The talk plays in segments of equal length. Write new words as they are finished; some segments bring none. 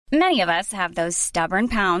Many of us have those stubborn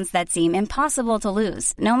pounds that seem impossible to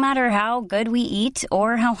lose, no matter how good we eat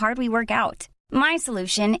or how hard we work out. My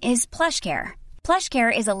solution is PlushCare.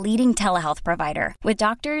 PlushCare is a leading telehealth provider with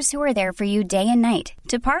doctors who are there for you day and night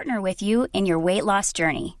to partner with you in your weight loss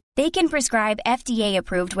journey. They can prescribe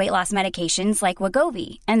FDA-approved weight loss medications like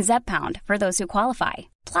Wegovy and Zepbound for those who qualify.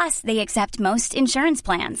 Plus, they accept most insurance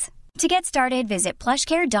plans. To get started, visit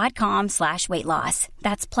plushcare.com/weightloss.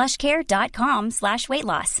 That's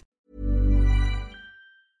plushcare.com/weightloss.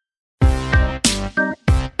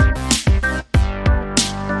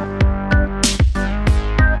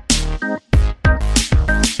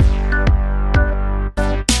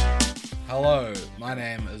 Hello, my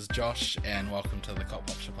name is Josh and welcome to the Cop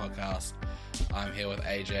Popture podcast. I'm here with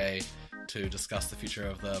AJ to discuss the future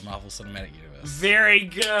of the Marvel Cinematic Universe. Very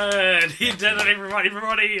good! He did it, everybody.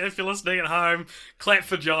 Everybody, if you're listening at home, clap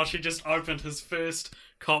for Josh. He just opened his first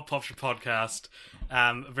Cop Popture podcast.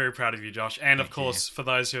 Very proud of you, Josh. And of course, for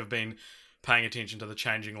those who have been paying attention to the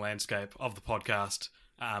changing landscape of the podcast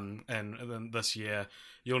and this year,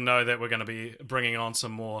 you'll know that we're going to be bringing on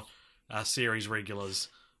some more series regulars.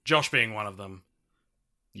 Josh being one of them.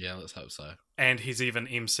 Yeah, let's hope so. And he's even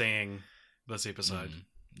emceeing this episode.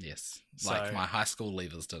 Yes, like my high school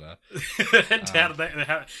leavers dinner.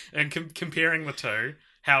 And comparing the two,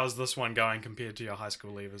 how is this one going compared to your high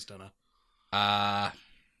school leavers dinner? I'm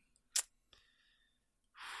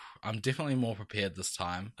definitely more prepared this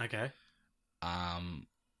time. Okay.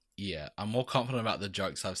 Yeah, I'm more confident about the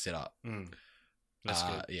jokes I've set up. That's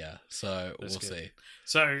good. Yeah, so we'll see.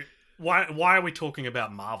 So why are we talking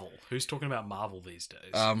about Marvel? Who's talking about Marvel these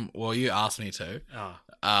days? Well, you asked me to.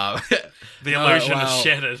 The illusion is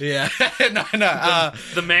shattered. Yeah, no.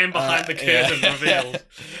 The man behind the curtain revealed.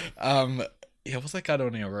 Yeah, what's that guy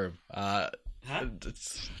doing in your room?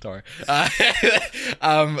 Sorry.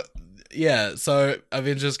 Yeah, so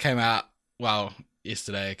Avengers came out,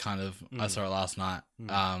 yesterday, kind of. I saw it last night.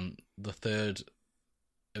 The third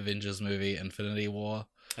Avengers movie, Infinity War.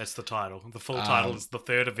 That's the title. The full title is the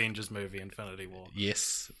third Avengers movie, Infinity War.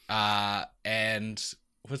 Yes. And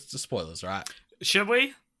what's the spoilers, right? Should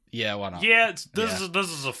we? Yeah, why not? Yeah, this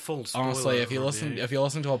is a full spoiler. Honestly, if you're listening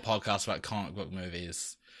to a podcast about comic book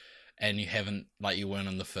movies and you weren't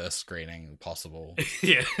in the first screening possible.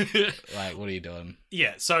 Yeah. What are you doing?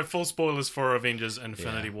 Yeah, so full spoilers for Avengers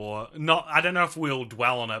Infinity War. I don't know if we'll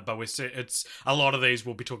dwell on it, but it's a lot of these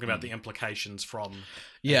we'll be talking about the implications from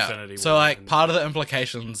Infinity War. So part of the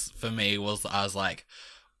implications for me was I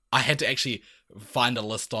had to actually find a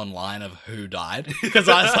list online of who died because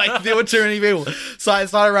I was like, there were too many people. So I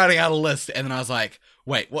started writing out a list and then I was like,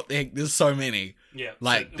 wait, what the heck? There's so many. Yeah.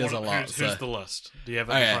 There's a lot. Who's the list? Do you have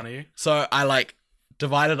it in front of you? So I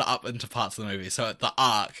divided it up into parts of the movie. So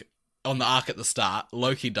on the arc at the start,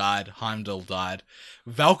 Loki died, Heimdall died.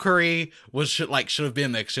 Valkyrie should have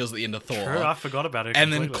been there because she was at the end of Thor. True, I forgot about her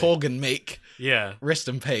and completely. then Korg and Meek. Yeah. Rest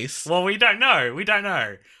in peace. Well, we don't know.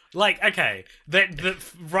 Okay, that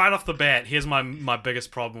right off the bat, here's my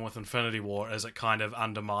biggest problem with Infinity War is it kind of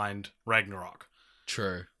undermined Ragnarok.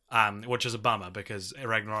 True. Which is a bummer because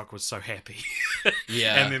Ragnarok was so happy.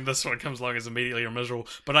 Yeah. And then this one comes along as immediately miserable.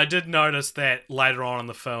 But I did notice that later on in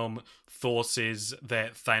the film, Thor says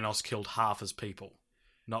that Thanos killed half his people,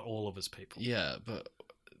 not all of his people. Yeah, but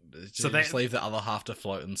just leave the other half to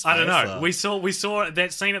float in space? I don't know. We saw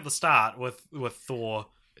that scene at the start with Thor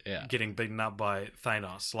getting beaten up by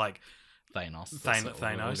Thanos. Thanos. Thanos.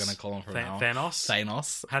 We're going to call him from now.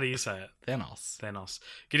 Thanos. How do you say it? Thanos.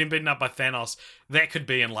 Getting beaten up by Thanos. That could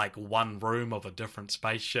be in one room of a different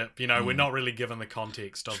spaceship. We're not really given the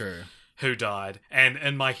context of who died. And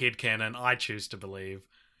in my headcanon, I choose to believe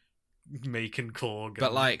Meek and Korg,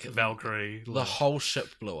 and Valkyrie. The whole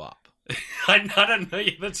ship blew up. I don't know.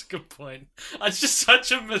 Yeah, that's a good point. It's just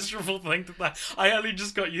such a miserable thing I only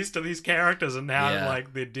just got used to these characters and now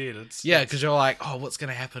they're dead. Because you're like, oh, what's going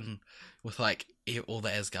to happen with all the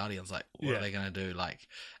Asgardians? What are they going to do?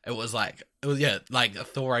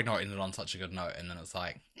 Thor Ragnarok ended on such a good note, and then it's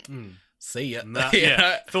see ya.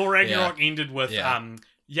 Thor Ragnarok ended with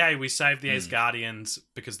we saved the Asgardians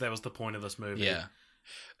because that was the point of this movie. Yeah.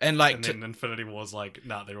 And then Infinity War's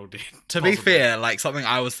they're all dead. To be fair, something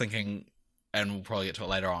I was thinking, and we'll probably get to it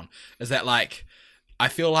later on, is that I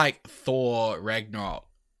feel like Thor Ragnarok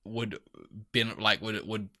would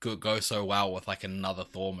go so well with another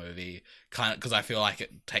Thor movie, kind of, because I feel like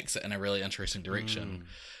it takes it in a really interesting direction.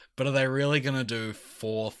 But are they really gonna do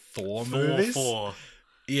 4 Thor movies? 4.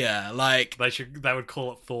 Yeah, they would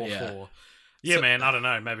call it Thor 4. Yeah, man, I don't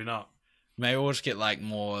know, maybe not. Maybe we'll just get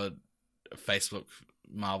more Facebook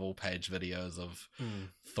Marvel page videos of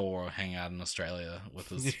Thor hanging out in Australia with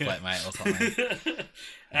his flatmate or something.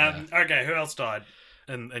 Okay, who else died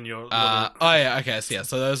in your little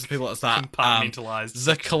So those are the people that start. compartmentalized?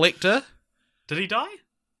 The Collector. Did he die?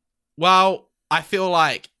 Well, I feel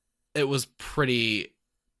like it was pretty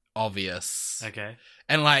obvious. Okay.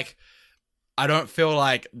 And, like, I don't feel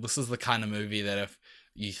like this is the kind of movie that if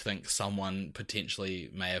you think someone potentially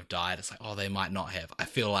may have died, it's like, oh, they might not have. I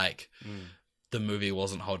feel like the movie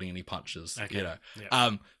wasn't holding any punches, you know.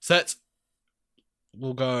 Yeah. So it's...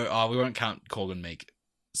 We'll go... we won't count Corgan Meek.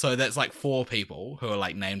 So that's, like, 4 people who are,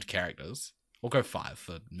 like, named characters. We'll go 5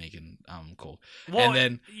 for Megan Call. Well, and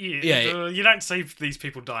then you don't see these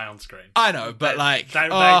people die on screen. I know, but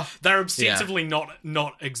they're ostensibly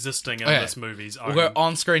not existing in this movie's own. We'll go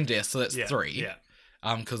on-screen deaths, so that's 3. Yeah.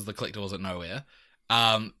 Because the Collector wasn't nowhere.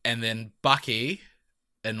 And then Bucky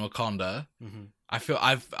in Wakanda. Mm-hmm.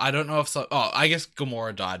 I don't know if I guess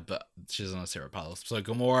Gamora died, but she's in a separate pile. So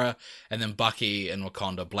Gamora, and then Bucky in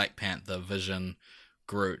Wakanda, Black Panther, Vision,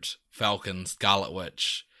 Groot, Falcon, Scarlet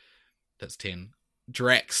Witch. That's 10.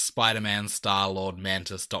 Drax, Spider-Man, Star-Lord,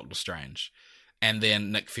 Mantis, Doctor Strange. And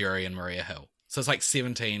then Nick Fury and Maria Hill. So it's like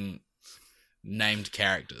 17 named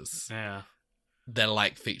characters. Yeah. That are,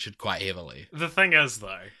 like, featured quite heavily. The thing is,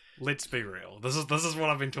 though, let's be real. This is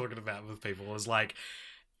what I've been talking about with people, is like,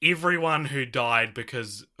 everyone who died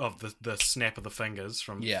because of the snap of the fingers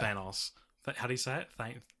from Thanos. How do you say it?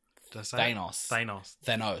 Did I say Thanos. It?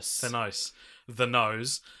 Thanos. The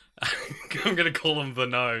nose. I'm going to call him the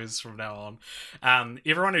nose from now on.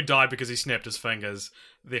 Everyone who died because he snapped his fingers,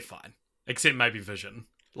 they're fine. Except maybe Vision.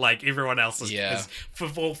 Like, everyone else is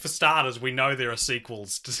for starters, we know there are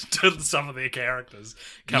sequels to some of their characters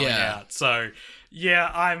coming out. So,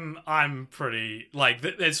 yeah, I'm pretty... Like,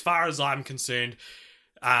 as far as I'm concerned,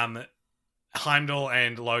 Heimdall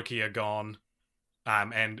and Loki are gone.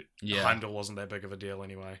 And Heimdall wasn't that big of a deal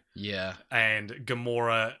anyway. Yeah. And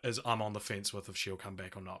Gamora I'm on the fence with if she'll come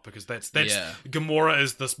back or not, because that's Gamora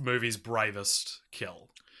is this movie's bravest kill.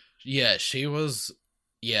 Yeah, she was.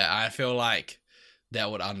 Yeah, I feel like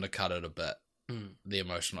that would undercut it a bit, the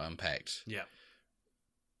emotional impact. Yeah.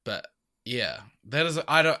 But yeah, that is.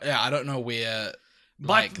 I don't know where.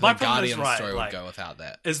 Like, the Guardian story would go without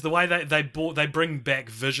that. Is the way they bring back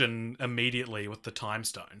Vision immediately with the Time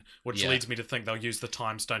Stone, which leads me to think they'll use the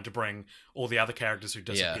Time Stone to bring all the other characters who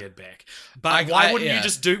disappeared back. But why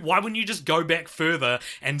wouldn't you just go back further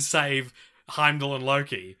and save Heimdall and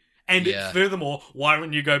Loki? And furthermore, why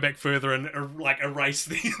wouldn't you go back further and erase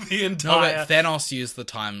the entire... No, but Thanos used the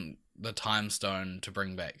Time Stone to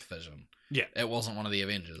bring back Vision. Yeah. It wasn't one of the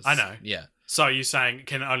Avengers. I know. Yeah. So you're saying,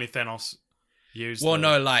 can only Thanos...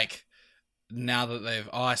 no, like, now that they've...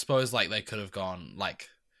 I suppose, like, they could have gone, like,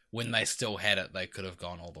 when they still had it, they could have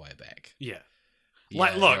gone all the way back. Yeah.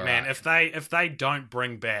 Like, look, man, right. if they don't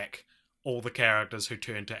bring back all the characters who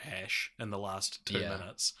turned to ash in the last 2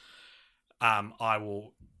 minutes, I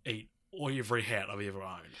will eat every hat I've ever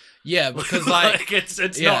owned. Yeah, because, like... it's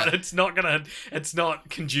not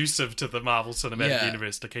conducive to the Marvel Cinematic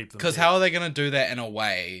Universe to keep them. Because how are they going to do that in a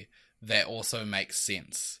way that also makes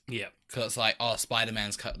sense? Yeah. Because it's like,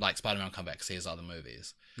 Spider-Man come back because he has other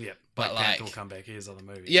movies. Yeah. But Black Panther will come back, he has other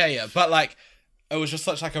movies. Yeah. But, like, it was just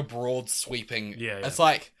such, like, a broad sweeping... Yeah. It's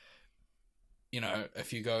like, you know,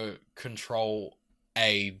 if you go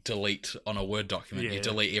Control-A, delete on a Word document, you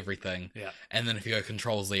delete everything. Yeah. And then if you go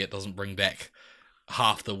Control-Z, it doesn't bring back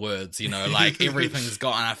half the words, you know? Like, everything's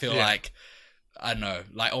gone. I feel like... I don't know.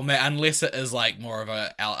 Like, unless it is, like, more of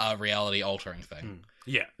a reality-altering thing.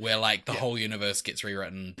 Yeah. Where, like, the whole universe gets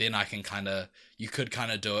rewritten, then you could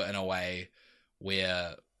kind of do it in a way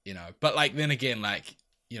where, you know, but, like, then again, like,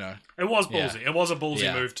 you know. It was ballsy. It was a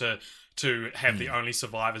ballsy move to have the only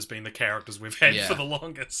survivors being the characters we've had for the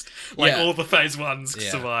longest. Like, all the phase ones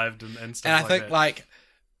survived and stuff like that. And I think, like,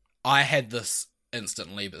 I had this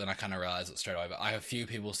instantly, but then I kind of realized it straight away. But a few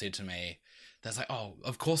people said to me, that's like, oh,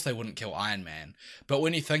 of course they wouldn't kill Iron Man. But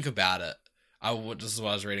when you think about it, this is what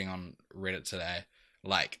I was reading on Reddit today.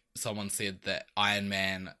 Like, someone said that Iron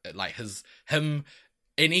Man, like,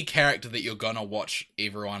 any character that you're gonna watch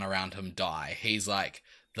everyone around him die, he's, like,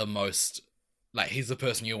 the most, like, he's the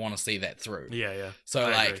person you want to see that through. Yeah. So,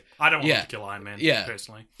 I agree. I don't want to kill Iron Man,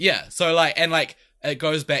 personally. Yeah, so, like, and, like, it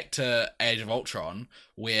goes back to Age of Ultron,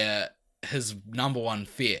 where his number one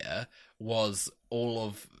fear was all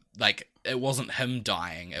of, like, it wasn't him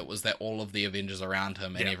dying, it was that all of the Avengers around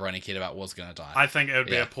him and everyone he cared about was going to die. I think it would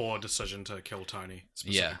be a poor decision to kill Tony,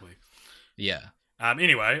 specifically. Yeah.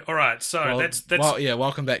 Anyway, all right. So Well, that's well, yeah.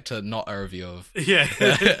 Welcome back to not a review of yeah.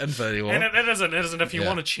 Infinity War. And it isn't. If you Yeah.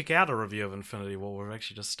 want to check out a review of Infinity War, we've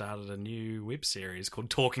actually just started a new web series called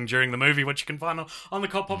Talking During the Movie, which you can find on the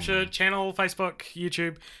Cop Pop Show channel, Facebook,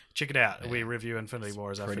 YouTube. Check it out. We review Infinity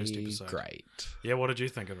War as our first Pretty episode. great. Yeah, what did you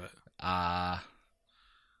think of it?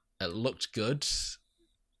 It looked good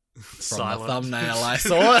from Silent. the thumbnail I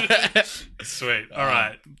saw. Sweet. All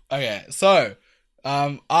right. Okay, so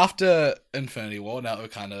after Infinity War, now that we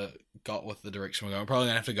kind of got with the direction we're going, we're probably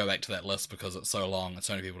gonna have to go back to that list because it's so long and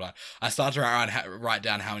so many people died. I started to write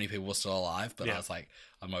down how many people were still alive, but I was like,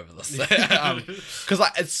 I'm over this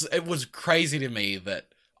because it was crazy to me that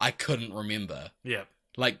I couldn't remember. Yeah.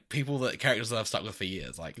 Like characters that I've stuck with for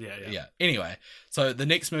years. Like Yeah. Anyway, so the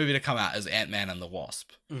next movie to come out is Ant-Man and the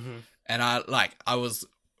Wasp, and I was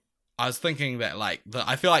thinking that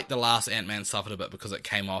I feel like the last Ant-Man suffered a bit because it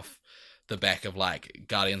came off the back of like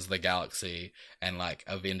Guardians of the Galaxy and like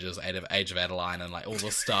Avengers Age of Adeline and like all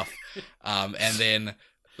this stuff, and then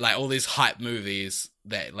like all these hype movies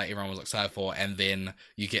that like everyone was excited for, and then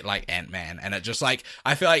you get like Ant-Man, and it just like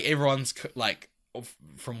I feel like everyone's like,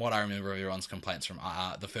 from what I remember, everyone's complaints from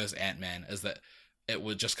the first Ant-Man is that it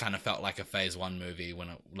would just kind of felt like a Phase 1 movie when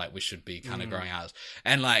we should be kind of growing out,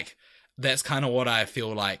 and like that's kind of what I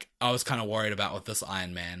feel like I was kind of worried about with this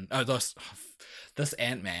Iron Man. This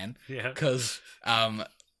Ant-Man, because the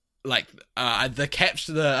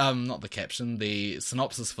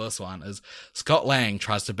synopsis for this one is Scott Lang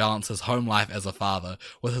tries to balance his home life as a father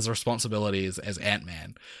with his responsibilities as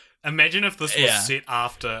Ant-Man. Imagine if this was set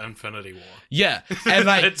after Infinity War. Yeah, and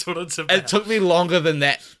like That's what it's about. It took me longer than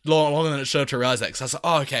it should to realize that, because I was like,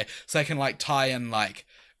 oh, okay, so I can like tie in like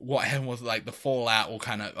what happened with like the fallout will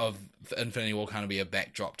kind of Infinity War kind of be a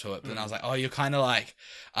backdrop to it. But then I was like, oh, you're kind of like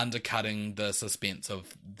undercutting the suspense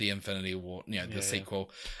of the Infinity War, the sequel.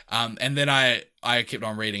 And then I kept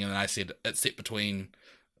on reading, and then I said it's set between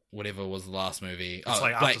whatever was the last movie. It's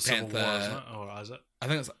like Black after Panther. Civil War, isn't it? Or is it? I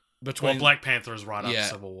think it's between. Well, Black Panther is right after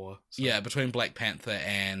Civil War. So. Yeah, between Black Panther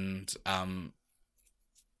and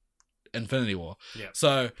Infinity War. Yeah.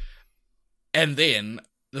 So, and then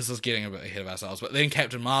this is getting a bit ahead of ourselves, but then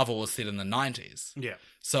Captain Marvel was set in the 90s. Yeah.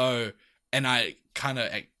 So, and I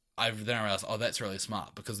realized, oh, that's really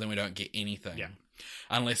smart, because then we don't get anything. Yeah.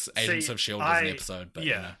 Unless Agents of S.H.I.E.L.D. is an episode. But,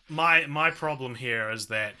 My problem here is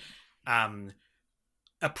that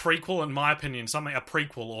a prequel, in my opinion, a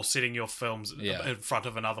prequel or setting your films in front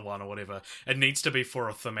of another one or whatever, it needs to be for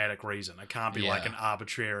a thematic reason. It can't be like an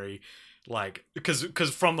arbitrary, like, because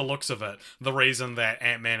from the looks of it, the reason that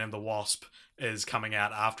Ant-Man and the Wasp is coming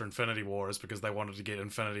out after Infinity War is because they wanted to get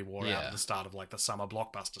Infinity War out at the start of like the summer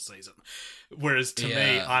blockbuster season. Whereas to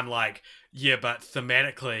me, I'm like, but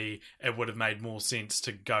thematically it would have made more sense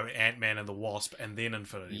to go Ant-Man and the Wasp and then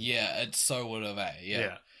Infinity War. Yeah, it so would have,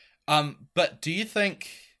 but do you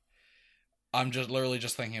think, I'm just literally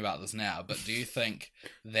just thinking about this now, but do you think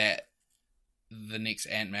that the next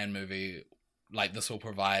Ant-Man movie, like, this will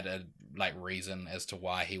provide a reason as to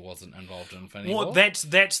why he wasn't involved in Infinity War? Well, that's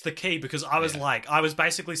the key, because I was I was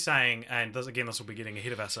basically saying, and this will be getting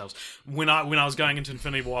ahead of ourselves. When I was going into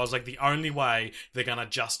Infinity War, I was like, the only way they're gonna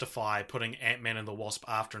justify putting Ant-Man and the Wasp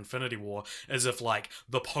after Infinity War is if like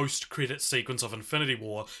the post-credit sequence of Infinity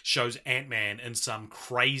War shows Ant-Man in some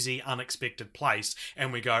crazy, unexpected place,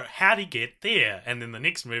 and we go, how'd he get there? And then the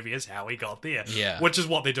next movie is how he got there. Yeah, which is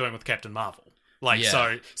what they're doing with Captain Marvel.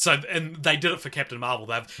 So, and they did it for Captain Marvel.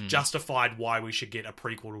 They've justified why we should get a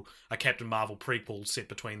Captain Marvel prequel set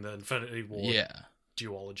between the Infinity War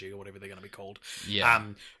duology or whatever they're going to be called. Yeah.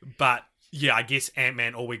 But yeah, I guess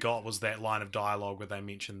Ant-Man, all we got was that line of dialogue where they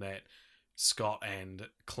mentioned that Scott and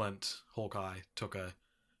Clint, Hawkeye, took a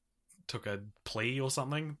plea or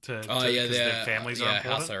something because their families are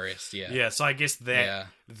important. House arrest. Yeah. So I guess that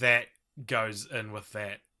goes in with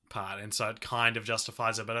that part, and so it kind of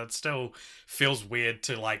justifies it, but it still feels weird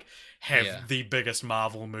to like have the biggest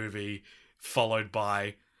Marvel movie followed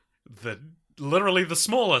by literally the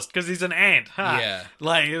smallest, because he's an ant.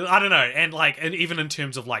 Like, I don't know, and even in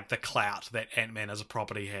terms of like the clout that Ant-Man as a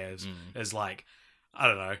property has is like, I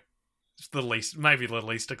don't know, it's the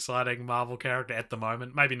least exciting Marvel character at the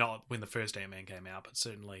moment. Maybe not when the first Ant-Man came out, but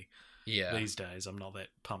certainly these days I'm not that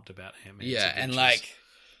pumped about Ant-Man. Yeah, and like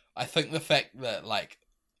I think the fact that like,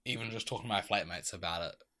 even just talking to my flatmates about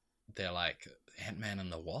it, they're like, Ant-Man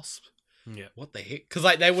and the Wasp? Yeah. What the heck? Because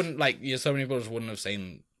like they wouldn't, like, so many people just wouldn't have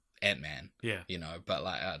seen Ant-Man. Yeah. But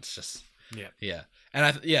like, it's just... Yeah. Yeah.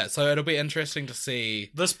 And so it'll be interesting to see...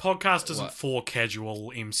 This podcast isn't for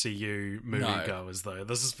casual MCU moviegoers, though.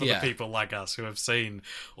 This is for the people like us who have seen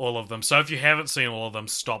all of them. So if you haven't seen all of them,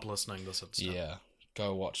 stop listening this instant. Yeah.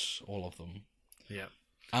 Go watch all of them.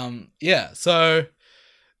 Yeah. So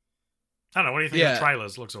I don't know. What do you think of the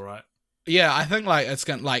trailers? Looks alright. Yeah, I think like it's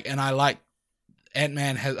gonna like, and I like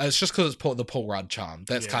Ant-Man has. It's just because it's the Paul Rudd charm.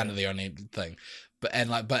 That's kind of the only thing. But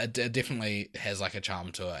it definitely has like a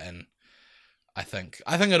charm to it, and I think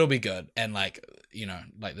it'll be good. And like, you know,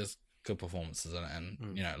 like there's good performances in it,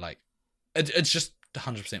 and you know, like it's just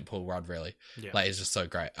 100% Paul Rudd, really. Yeah. Like he's just so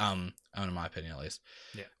great. In my opinion, at least.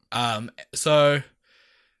 Yeah. So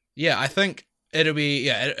yeah, I think it'll be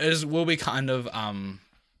will be kind of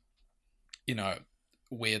you know,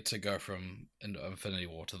 weird to go from Infinity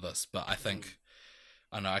War to this, but I think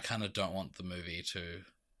I know I kind of don't want the movie to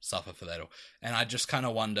suffer for that, and I just kind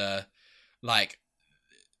of wonder, like,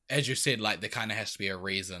 as you said, like there kind of has to be a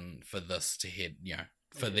reason for this to head, you know,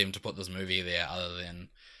 for them to put this movie there, other than,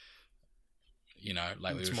 you know,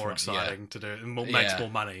 like it's more exciting to do, and makes more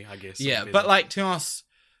money, I guess. Yeah, but like, to be honest,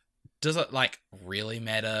 does it like really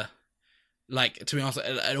matter? Like, to be honest,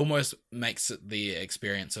 it almost makes the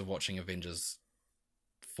experience of watching Avengers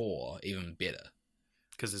 4 even better.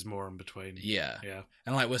 Because there's more in between. Yeah.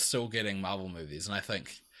 And like, we're still getting Marvel movies, and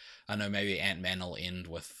I know maybe Ant-Man will end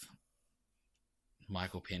with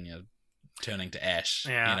Michael Pena turning to Ash.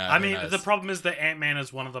 Yeah. You know, I mean, the problem is that Ant-Man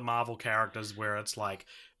is one of the Marvel characters where it's like,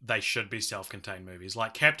 they should be self-contained movies.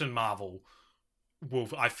 Like, Captain Marvel will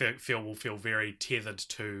feel very tethered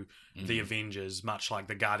to the Avengers, much like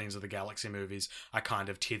the Guardians of the Galaxy movies are kind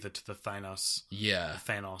of tethered to the Thanos,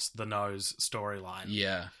 the Nose storyline.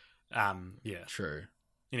 Yeah. Yeah. True.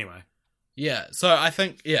 Anyway. Yeah, so I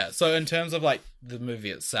think, so in terms of like the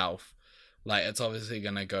movie itself, like it's obviously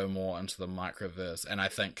going to go more into the microverse, and I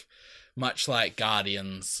think much like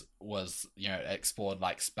Guardians was, you know, explored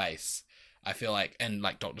like space, I feel like, and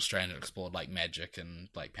like Doctor Strange explored like magic,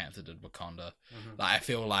 and Black Panther did Wakanda. Like I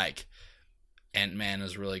feel like Ant-Man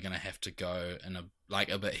is really going to have to go in a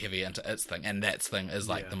bit heavy into its thing, and that thing is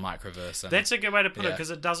like the microverse. And, that's a good way to put it, because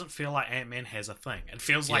it doesn't feel like Ant-Man has a thing. It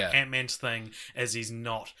feels like Ant-Man's thing is he's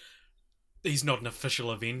not an official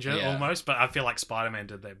Avenger almost, but I feel like Spider-Man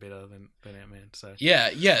did that better than Ant-Man. So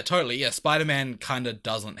yeah, totally. Yeah, Spider-Man kind of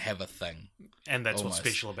doesn't have a thing. And that's what's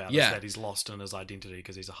special about it, is that he's lost in his identity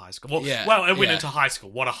because he's a high school. Well, it went into high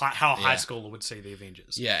school. How a high schooler would see the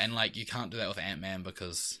Avengers. Yeah, and like you can't do that with Ant-Man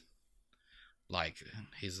because like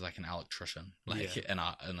he's like an electrician, like and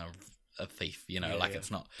a thief. You know,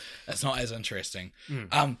 it's not as interesting.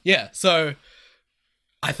 So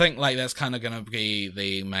I think like that's kind of going to be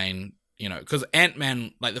the main, you know, because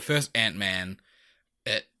Ant-Man, like the first Ant-Man,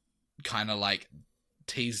 it kind of like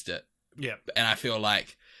teased it. Yeah, and I feel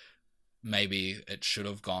like maybe it should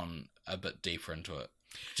have gone a bit deeper into it.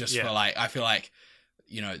 Just for like, I feel like,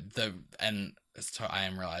 you know, I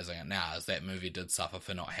am realizing it now, is that movie did suffer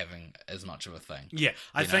for not having as much of a thing. Yeah,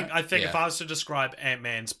 I think if I was to describe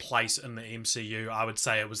Ant-Man's place in the MCU, I would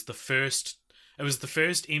say it was the first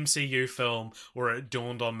MCU film where it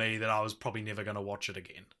dawned on me that I was probably never going to watch it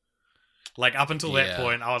again. Like, up until that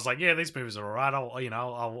point, I was like, yeah, these movies are alright,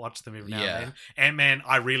 I'll watch them every now and then. Ant-Man,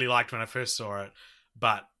 I really liked when I first saw it,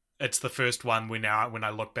 but it's the first one when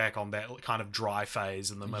I look back on that kind of dry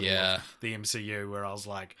phase in the middle of the MCU where I was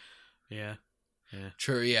like, yeah.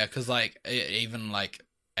 True, yeah, because like even like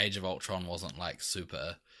Age of Ultron wasn't like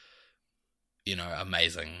super, you know,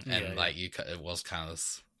 amazing, and like it was kind of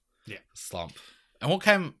this slump. And what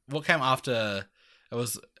came after? It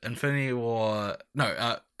was Infinity War,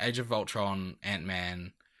 Age of Ultron,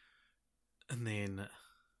 Ant-Man, and then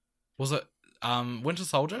was it Winter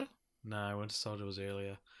Soldier? No, Winter Soldier was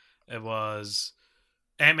earlier. It was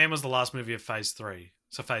Ant-Man was the last movie of Phase 3.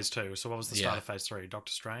 So Phase 2. So what was the start of Phase 3?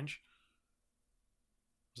 Doctor Strange?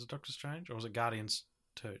 Was it Doctor Strange? Or was it Guardians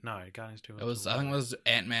 2? No, Guardians 2. I think it was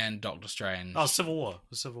Ant-Man, Doctor Strange. Oh, Civil War.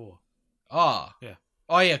 It was Civil War. Oh. Yeah.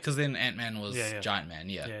 Oh, yeah, because then Ant-Man was Giant Man,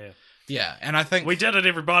 Yeah, and I think... We did it,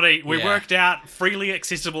 everybody. We worked out freely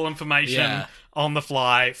accessible information on the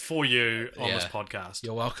fly for you on this podcast.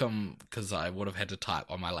 You're welcome, because I would have had to type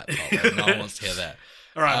on my laptop, and no one wants to hear that.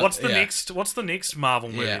 All right, what's the next Marvel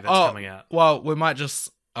movie that's coming out? Well, I might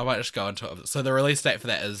just go into it. So the release date for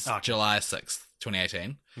that is July 6th,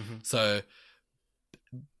 2018. Mm-hmm. So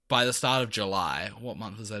by the start of July, what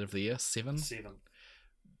month is that of the year? 7? 7.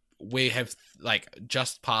 We have like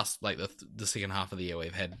just past like the second half of the year.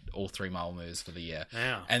 We've had all 3 Marvel movies for the year,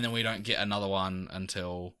 and then we don't get another one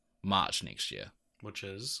until March next year, which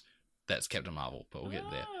is that's Captain Marvel, but we'll get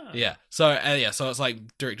there. Yeah, so so it's like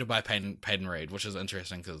directed by Peyton Reed, which is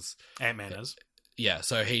interesting because Ant-Man is. Yeah,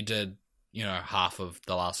 so he did, you know, half of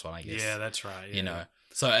the last one, I guess. Yeah, that's right. Yeah. You know,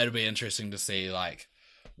 so it'll be interesting to see like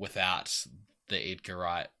without the Edgar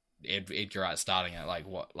Wright starting it, like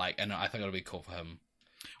what, like, and I think it'll be cool for him.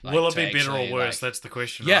 Like, Will it to be better or actually, worse? like- That's the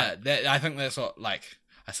question. Yeah, right? I think that's what, like,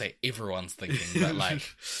 I say everyone's thinking, but like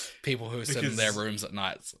people who sit in their rooms at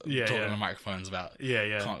night talking on microphones about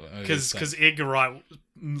comic book movies. Because Edgar Wright,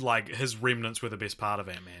 like, his remnants were the best part of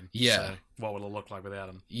Ant-Man. Yeah. So what will it look like without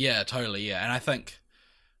him? Yeah, totally. Yeah, and I think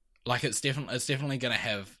like it's definitely going to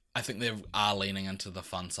have. I think they are leaning into the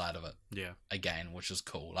fun side of it. Yeah. Again, which is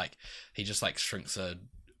cool. Like he just like shrinks a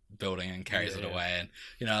building and carries it Yeah. away,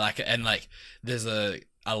 and like there's a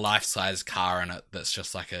life-size car in it that's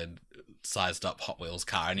just like a sized up Hot Wheels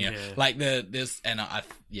car, and like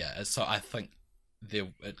so I think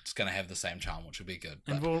it's gonna have the same charm, which would be good.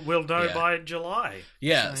 And But, we'll know by July.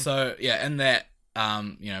 so in that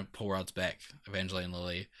Paul Rudd's back, Evangeline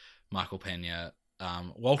Lilly, Michael Pena,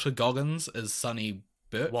 Walter Goggins is Sonny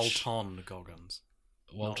Birch. Walton Goggins.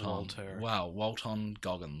 Walton. Walter. Wow, Walton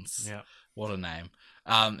Goggins. Yeah. What a name.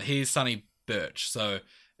 He's Sonny Birch, so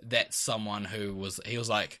that's someone who was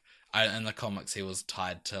like in the comics he was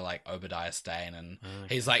tied to like Obadiah Stane, and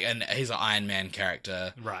he's an Iron Man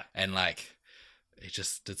character, Right. and like he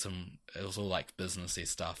just did it was all like businessy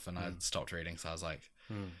stuff, and I stopped reading, so I was like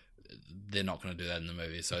they're not going to do that in the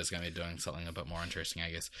movie, so he's going to be doing something a bit more interesting, I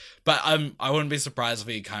guess. But I wouldn't be surprised if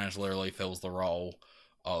he kind of literally fills the role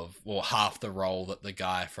of, well, half the role that the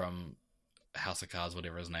guy from House of Cards,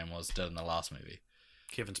 whatever his name was, did in the last movie.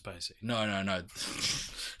 Kevin Spacey. No.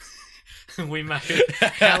 We made it.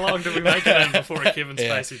 How long did we make it in before a Kevin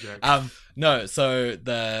Spacey joke? No. So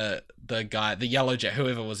the guy, the Yellow Jacket,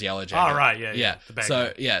 whoever was Yellow Jacket. Oh right, yeah. The bad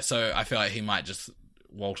guy. So I feel like he might just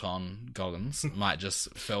Walton Goggins might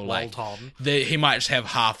just feel like Walton. he might just have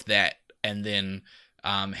half that, and then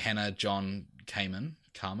Hannah John Carmen.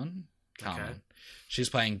 Okay. She's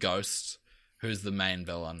playing Ghost, who's the main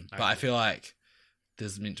villain. Okay. But I feel like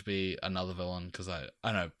there's meant to be another villain, because I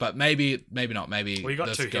don't know, but maybe not. Maybe Well, you got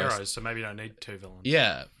this two Ghost- heroes, so maybe you don't need two villains.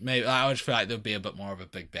 Yeah, maybe I would feel like there'll be a bit more of a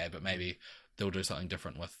big bad, but maybe they'll do something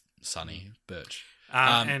different with Sonny Birch.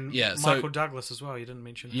 And so- Michael Douglas as well. You didn't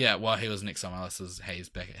mention. Yeah, well, he was next on my list as Hayes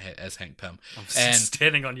back as Hank Pym. I'm And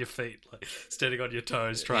standing on your feet, like standing on your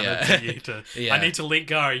toes, trying to get you to. Yeah. I need to let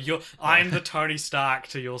go. I'm the Tony Stark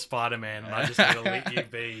to your Spider-Man, and I just need to let you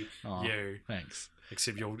be Aw, you. thanks.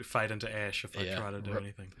 Except you'll fade into ash if I try to do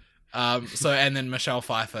anything. So and then Michelle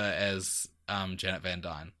Pfeiffer as Janet Van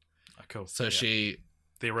Dyne. Oh, cool. So Yeah.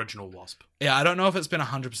 The original Wasp. Yeah, I don't know if it's been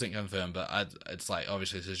 100% confirmed, but it's like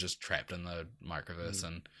obviously she's just trapped in the microverse,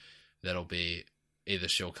 and that'll be either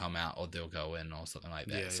she'll come out or they'll go in or something like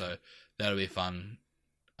that. Yeah, So that'll be fun.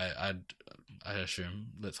 I assume.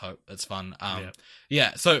 Let's hope it's fun.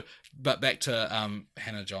 Yeah. So, but back to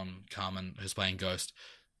Hannah John Carmen, who's playing Ghost.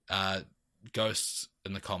 Ghost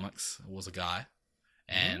in the comics was a guy,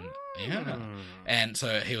 and and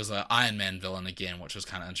so he was an Iron Man villain again, which was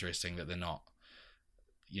kind of interesting that they're not.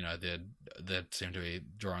 They seem to be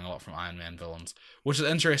drawing a lot from Iron Man villains, which is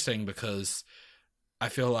interesting because I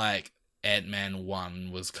feel like Ant-Man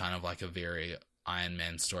 1 was kind of like a very Iron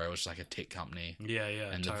Man story, which is like a tech company. Yeah,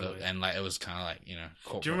 And, totally. and like it was kind of like,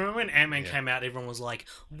 corporate. Do you remember when Ant-Man came out, everyone was like,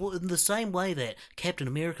 well, in the same way that Captain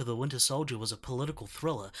America the Winter Soldier was a political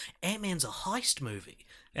thriller, Ant-Man's a heist movie.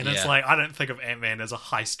 And it's Yeah. like, I don't think of Ant-Man as a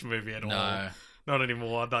heist movie at all. No. Not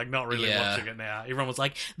anymore. Like, not really Yeah. watching it now. Everyone was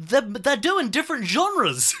like, they're doing different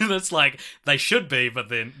genres. And it's like, they should be, but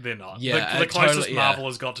they're not. Yeah, the closest totally, Marvel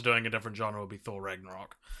has got to doing a different genre would be Thor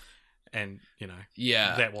Ragnarok. And,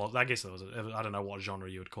 Yeah. that was, I guess there was, I don't know what genre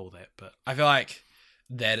you would call that, but. I feel like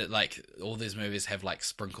that all these movies have like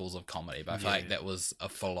sprinkles of comedy, but I feel like that was a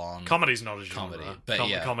full on Comedy's not a genre. comedy,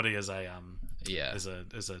 but Comedy is a, yeah, is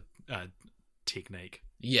a technique.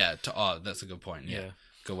 yeah. That's a good point. Yeah. Yeah.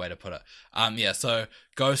 Good way to put it. Yeah. So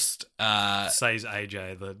Ghost. Says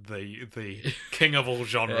AJ, the king of all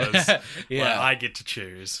genres. Yeah. Where I get to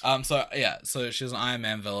choose. So she's an Iron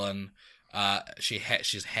Man villain. She's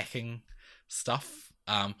hacking stuff.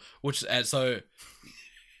 Which so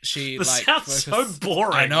she This like sounds so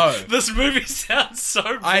boring. I know. This movie sounds so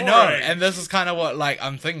boring. I know, and this is kind of what like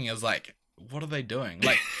I'm thinking is like, what are they doing?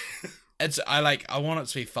 Like, I want it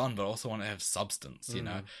to be fun, but also want to have substance, you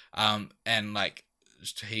know. And like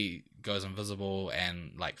he goes invisible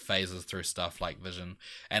and like phases through stuff like Vision,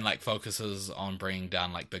 and like focuses on bringing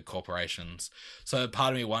down like big corporations. So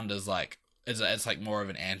part of me wonders like, it's like more of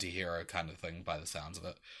an anti-hero kind of thing by the sounds of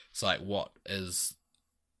it. So like,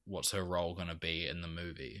 what's her role gonna be in the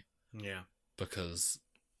movie? Yeah. Because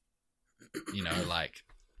like,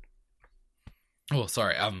 oh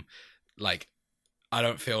sorry, like I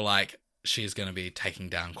don't feel like she's going to be taking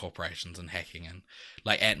down corporations and hacking, and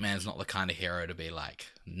like Ant-Man's not the kind of hero to be like,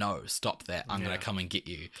 no, stop that, I'm going to come and get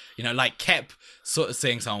you. You know, like Cap sort of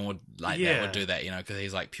seeing someone would like that would do that, you know, because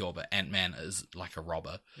he's like pure, but Ant-Man is like a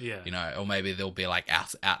robber. Yeah. You know, or maybe they'll be like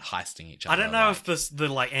out heisting each other. I don't know if the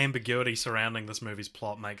like ambiguity surrounding this movie's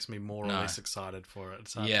plot makes me more or less excited for it.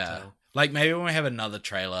 It's hard to tell. Like maybe when we have another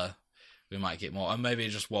trailer, we might get more, or maybe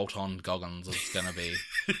just Walton Goggins is going to be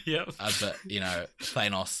a bit, you know,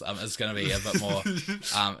 Thanos is going to be a bit more,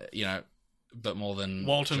 you know, a bit more than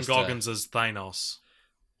Walton Goggins is Thanos.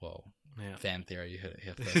 Whoa, fan theory, you heard it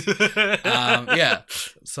here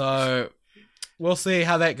first. So we'll see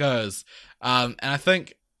how that goes. And I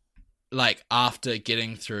think, like, after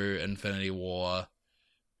getting through Infinity War,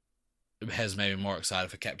 it has made me more excited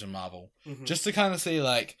for Captain Marvel. Mm-hmm. Just to kind of see,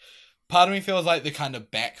 like, part of me feels like they're kind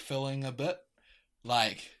of backfilling a bit.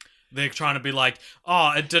 Like, they're trying to be like,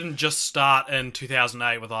 oh, it didn't just start in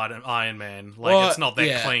 2008 with Iron Man. Like, well, it's not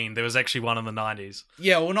that clean. There was actually one in the 90s.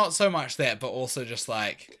 Yeah, well, not so much that, but also just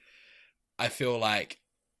like, I feel like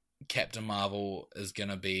Captain Marvel is going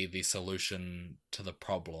to be the solution to the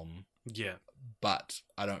problem. Yeah. But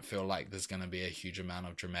I don't feel like there's going to be a huge amount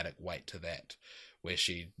of dramatic weight to that, where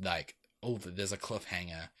she, like, oh, there's a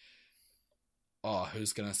cliffhanger. Oh,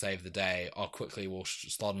 who's going to save the day? Oh, quickly we'll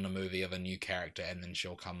slot in a movie of a new character and then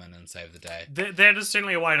she'll come in and save the day. That is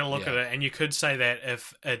certainly a way to look at it, and you could say that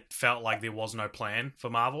if it felt like there was no plan for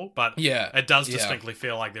Marvel, but it does distinctly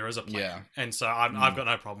feel like there is a plan. Yeah. And so I've got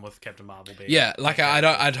no problem with Captain Marvel being... Yeah, like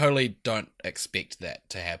I totally don't expect that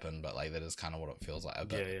to happen, but like that is kind of what it feels like a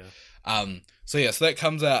bit. So that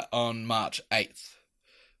comes out on March 8th.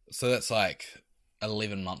 So that's like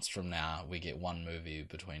 11 months from now, we get one movie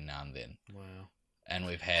between now and then. Wow. And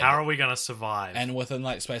we've had... How are we going to survive? And within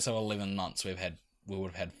like space of 11 months, we would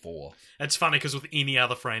have had 4. It's funny because with any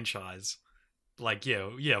other franchise, like,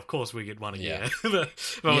 of course we get one a year. But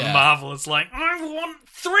with Marvel, it's like, I want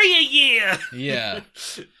 3 a year! Yeah.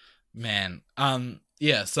 Man.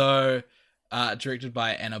 So, directed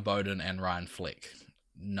by Anna Boden and Ryan Fleck.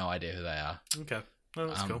 No idea who they are. Okay. Well,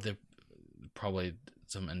 that's cool. They're probably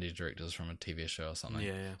some indie directors from a TV show or something.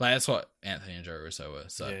 Yeah. Like, that's what Anthony and Joe Russo were,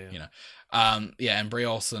 so, you know. And Brie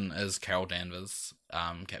Olsen is Carol Danvers,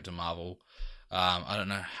 Captain Marvel. I don't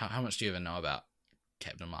know, how much do you even know about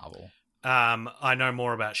Captain Marvel? I know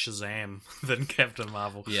more about Shazam than Captain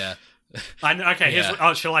Marvel. Yeah.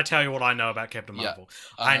 Shall I tell you what I know about Captain Marvel?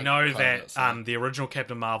 I know that the original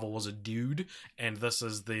Captain Marvel was a dude, and this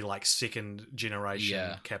is the like second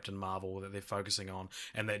generation Captain Marvel that they're focusing on,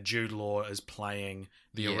 and that Jude Law is playing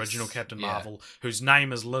the original Captain Marvel, whose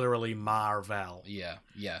name is literally Mar-Vell.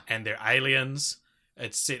 Yeah. And they're aliens.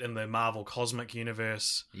 It's set in the Marvel Cosmic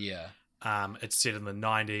Universe. Yeah. It's set in the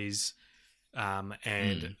 90s,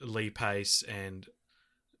 and Lee Pace and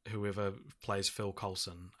whoever plays Phil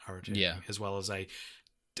Coulson are returning, as well as a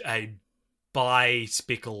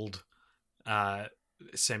bi-speckled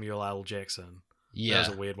Samuel L. Jackson. Yeah. That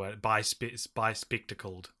was a weird word.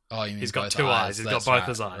 Bi-spectacled. Oh, you mean he's got 2 eyes. He's got both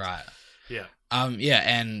his eyes. Right. Yeah.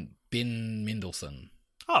 And Ben Mendelsohn.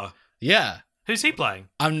 Oh. Yeah. Who's he playing?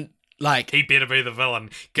 Like, he better be the villain.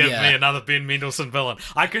 Give me another Ben Mendelsohn villain.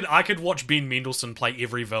 I could watch Ben Mendelsohn play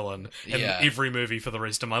every villain in every movie for the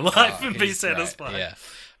rest of my life and be satisfied. Great. Yeah.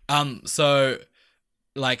 So,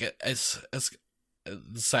 like, it's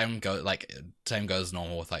the same goes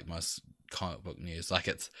normal with like most comic book news. Like,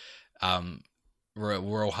 it's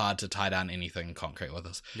real hard to tie down anything concrete with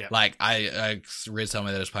this. Yeah. Like, I read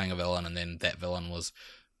somewhere that was playing a villain, and then that villain was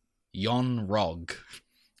Yon-Rogg.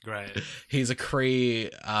 Great. He's a Kree,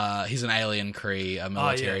 he's an alien Kree, a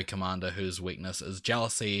military commander whose weakness is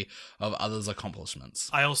jealousy of others' accomplishments.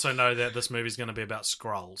 I also know that this movie's going to be about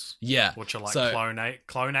Skrulls. Yeah. Which are like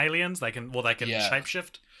clone aliens. They can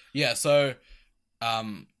shapeshift. Yeah, so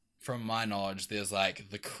from my knowledge, there's like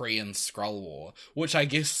the Kree and Skrull War, which I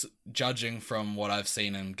guess, judging from what I've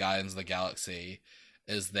seen in Guardians of the Galaxy,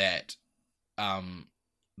 is that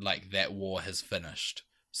like that war has finished.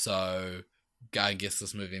 So I guess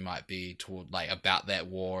this movie might be toward like about that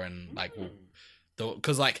war, and like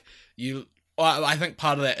because like I think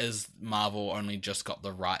part of that is Marvel only just got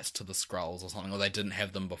the rights to the Skrulls or something, or they didn't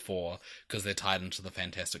have them before because they're tied into the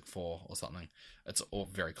Fantastic Four or something. It's all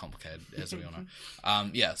very complicated, as we all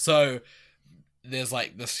know. So there's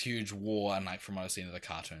like this huge war, and like from what I've seen of the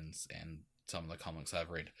cartoons and some of the comics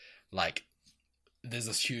I've read, like there's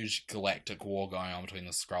this huge galactic war going on between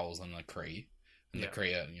the Skrulls and the Kree. And the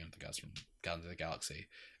Kree are, the guys from Guardians of the Galaxy.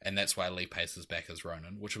 And that's why Lee Pace is back as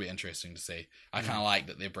Ronan, which will be interesting to see. I kind of like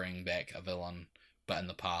that they're bringing back a villain, but in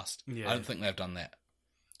the past. Yeah. I don't think they've done that.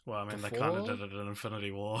 Well, I mean, they before? kind of did it in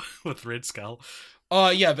Infinity War with Red Skull. Oh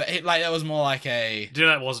yeah, but that was more like a. Do you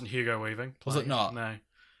know that wasn't Hugo Weaving? Was it not? No.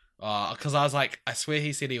 Because I was like, I swear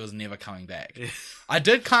he said he was never coming back. I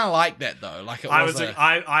did kind of like that though. Like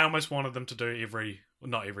I almost wanted them to do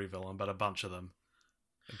not every villain, but a bunch of them.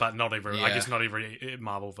 But not every. Yeah. I guess not every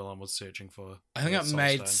Marvel villain was searching for. I think the it Soul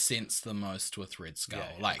made Stone. sense the most with Red Skull.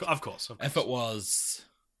 Yeah, Like, of course. if it was,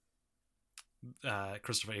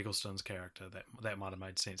 Christopher Eccleston's character, that might have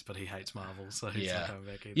made sense, but he hates Marvel, so he's Yeah. not coming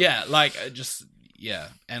back either. yeah, like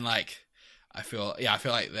and like I feel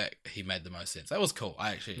like that he made the most sense. That was cool.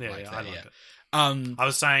 I actually liked that. I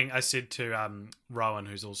liked it. I said to Rowan,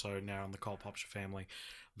 who's also now on the Cult Popture family,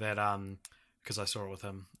 that because I saw it with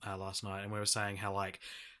him last night, and we were saying how, like,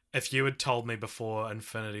 if you had told me before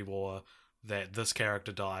Infinity War that this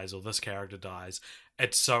character dies or this character dies,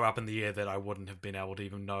 it's so up in the air that I wouldn't have been able to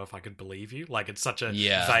even know if I could believe you. Like, it's such a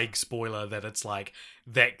vague spoiler that it's like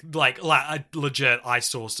that. Like legit, I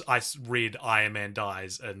read Iron Man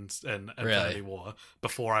dies in Infinity War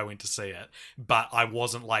before I went to see it, but I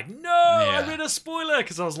wasn't like, no, I read a spoiler,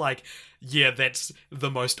 because I was like, yeah, that's the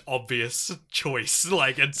most obvious choice.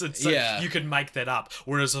 Like, it's you could make that up.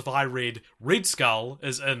 Whereas if I read Red Skull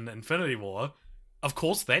is in Infinity War, of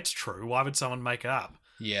course that's true. Why would someone make it up?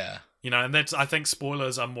 Yeah. You know, and I think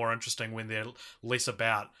spoilers are more interesting when they're less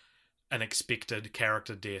about an expected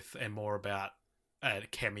character death and more about a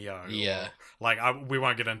cameo. Yeah. We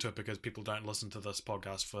won't get into it because people don't listen to this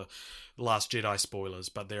podcast for Last Jedi spoilers,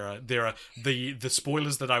 but there are the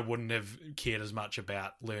spoilers that I wouldn't have cared as much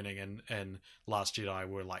about learning in Last Jedi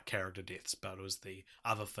were like character deaths, but it was the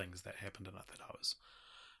other things that happened in it that I was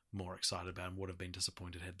more excited about and would have been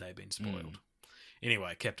disappointed had they been spoiled.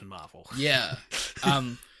 Anyway, Captain Marvel. Yeah.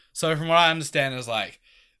 So from what I understand is, like,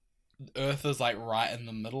 Earth is, like, right in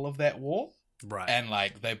the middle of that war. Right. And,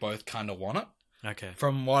 like, they both kind of want it. Okay.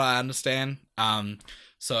 From what I understand.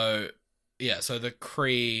 So the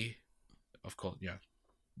Kree, of course, the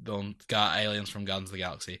aliens from Guardians of the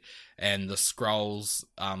Galaxy, and the Skrulls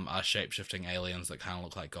are shape-shifting aliens that kind of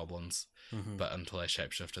look like goblins, but until they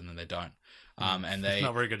shape-shift and then they don't. And they...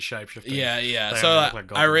 Not very good shape-shifting. Yeah. They So only look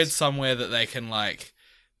like I read goblins. somewhere that they can, like...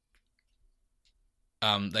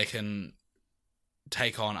 they can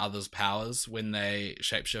take on others' powers when they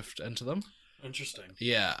shapeshift into them. Interesting.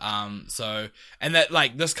 Yeah. So, and that,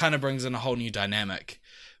 like, this kind of brings in a whole new dynamic,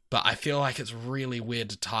 but I feel like it's really weird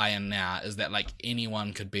to tie in now, is that, like,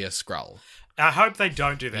 anyone could be a Skrull. I hope they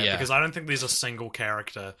don't do that, Yeah. because I don't think there's a single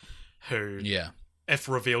character who, if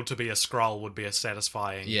revealed to be a Skrull, would be a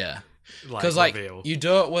satisfying Because, like, reveal. you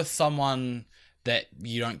do it with someone that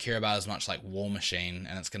you don't care about as much, like War Machine,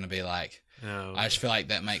 and it's going to be like... No. I just feel like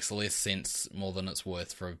that makes less sense more than it's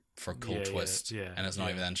worth for a cool twist. And it's not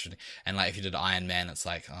even that interesting. And, like, if you did Iron Man, it's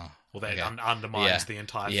like, oh... Well, that okay. undermines the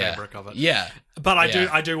entire fabric of it. Yeah. But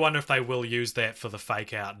I do wonder if they will use that for the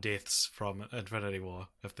fake out deaths from Infinity War,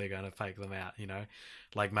 if they're going to fake them out, you know?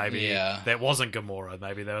 Like, maybe that wasn't Gamora.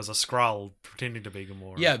 Maybe there was a Skrull pretending to be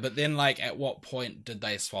Gamora. Yeah, but then, like, at what point did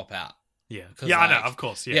they swap out? Yeah. Yeah, I know, of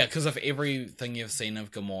course. Yeah, because if everything you've seen of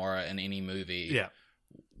Gamora in any movie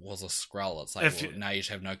was a Skrull, it's like, now you just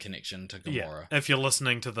have no connection to Gamora. Yeah. If you're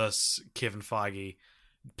listening to this, Kevin Feige,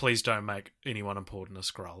 please don't make anyone important a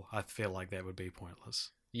Skrull. I feel like that would be pointless.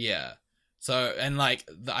 Yeah. So, and, like,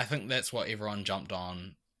 I think that's what everyone jumped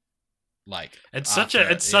on. Like, it's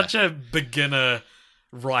such a beginner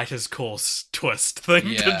writer's course twist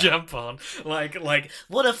thing to jump on. Like,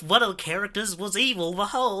 what if one of the characters was evil the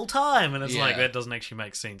whole time? And it's like, that doesn't actually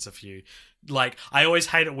make sense if you... Like, I always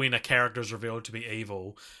hate it when a character is revealed to be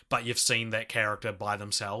evil, but you've seen that character by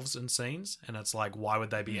themselves in scenes, and it's like, why would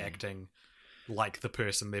they be acting like the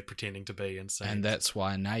person they're pretending to be in scenes? And that's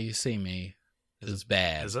why Now You See Me is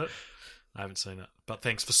bad. Is it? I haven't seen it. But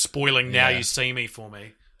thanks for spoiling Now You See Me for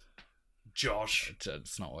me, Josh.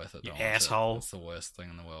 It's not worth it. You asshole. It's the worst thing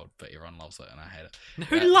in the world, but everyone loves it and I hate it.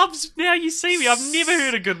 Who loves Now You See Me? I've never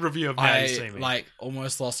heard a good review of Now You See Me. I, like,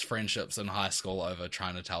 almost lost friendships in high school over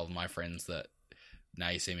trying to tell my friends that Now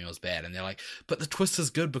You See Me was bad, and they're like, but the twist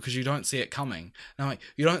is good because you don't see it coming. And I'm like,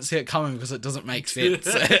 you don't see it coming because it doesn't make sense.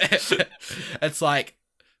 It's like,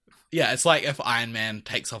 it's like if Iron Man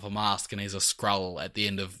takes off a mask and he's a Skrull at the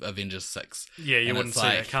end of Avengers 6. Yeah, you wouldn't see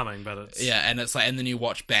it coming, but it's... Yeah, and it's like, and then you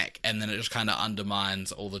watch back, and then it just kind of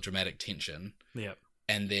undermines all the dramatic tension. Yeah.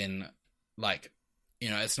 And then, like, you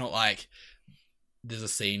know, it's not like there's a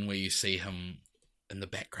scene where you see him in the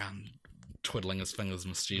background twiddling his fingers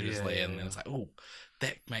mischievously, and then it's like, oh,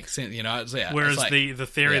 that makes sense, you know? It's, whereas it's like, the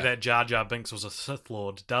theory that Jar Jar Binks was a Sith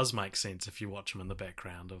Lord does make sense if you watch him in the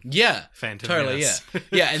background of Phantom Menace. Totally,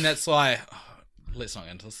 yeah. And that's why let's not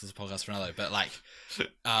get into this as a podcast for another, but like,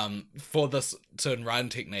 for this certain writing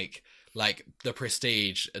technique, like The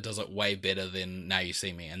Prestige, it does it way better than Now You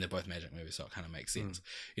See Me, and they're both magic movies, so it kind of makes sense.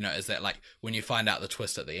 You know, is that like when you find out the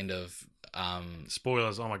twist at the end of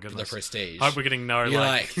spoilers? Oh my goodness, The Prestige. I hope we're getting no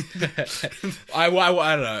like. I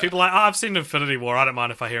don't know. People are like, I've seen Infinity War. I don't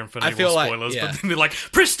mind if I hear Infinity War spoilers, yeah. but then they're like,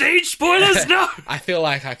 Prestige spoilers, no. I feel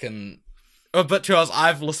like I can. But Charles,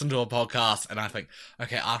 I've listened to a podcast and I think,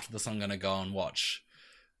 okay, after this I'm going to go and watch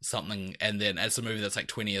something, and then it's a movie that's like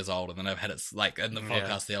 20 years old, and then I've had it like in the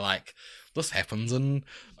podcast they're like, this happens in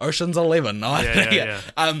Ocean's 11. No, yeah.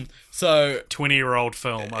 So 20-year-old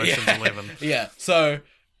film, Ocean's 11. Yeah. So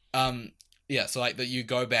so like that you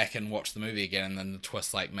go back and watch the movie again, and then the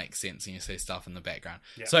twist like makes sense, and you see stuff in the background.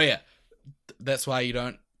 Yeah. So yeah, that's why you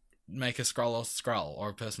don't make a Skrull or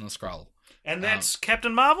a person a Skrull. And that's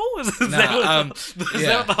Captain Marvel? Is that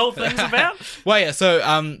what the whole thing's about? Well, yeah, so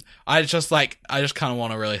I just kind of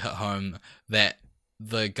want to really hit home that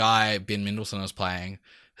the guy Ben Mendelsohn is playing,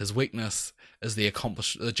 his weakness is the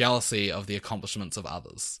jealousy of the accomplishments of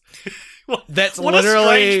others. That's what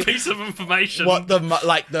literally a strange piece of information. What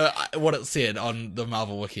what it said on the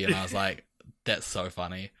Marvel Wiki, and I was like, that's so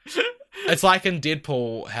funny. It's like in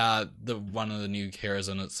Deadpool, how one of the new heroes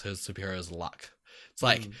in his superhero is Luck. It's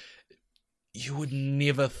like. You would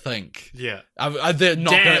never think. Yeah. They're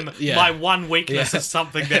not my one weakness is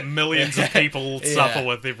something that millions of people suffer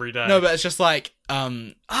with every day. No, but it's just like...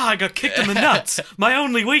 I got kicked in the nuts. My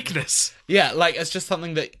only weakness. Yeah, like, it's just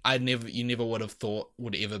something that you never would have thought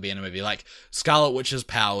would ever be in a movie. Like, Scarlet Witch's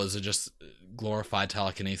powers are just glorified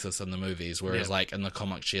telekinesis in the movies, whereas, like, in the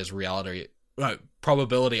comics, she has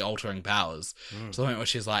probability-altering powers. To the point where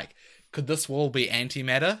she's like, could this wall be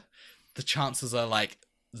antimatter? The chances are, like...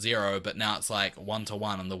 0, but now it's like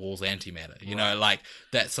 1-to-1 and the wall's antimatter. You know, like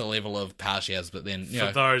that's the level of power she has. But then,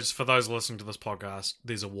 for those listening to this podcast,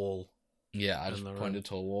 there's a wall. Yeah, I just pointed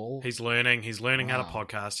to a wall. He's learning how to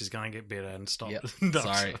podcast. He's going to get better and stop. Yep. No,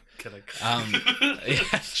 sorry. Kidding.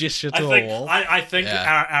 Gesture to a wall. I think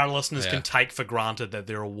our listeners can take for granted that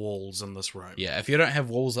there are walls in this room. Yeah, if you don't have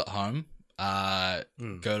walls at home, go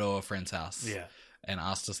to a friend's house. Yeah, and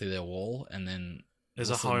ask to see their wall, and then is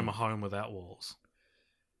a home without walls?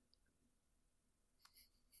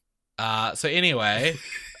 So anyway,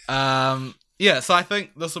 so I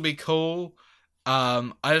think this will be cool.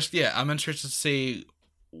 I'm interested to see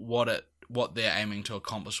what they're aiming to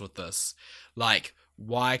accomplish with this. Like,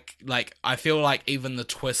 why, like, I feel like even the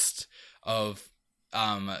twist of,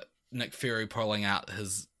 Nick Fury pulling out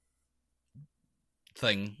his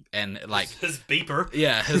thing and like his beeper,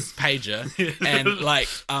 his pager, and like,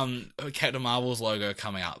 Captain Marvel's logo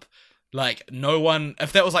coming up. Like, no one...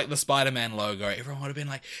 If that was, like, the Spider-Man logo, everyone would have been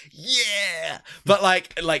like, yeah! But,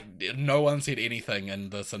 like, no one said anything in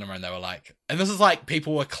the cinema, and they were like... And this is, like,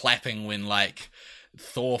 people were clapping when, like,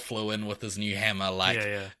 Thor flew in with his new hammer. Like,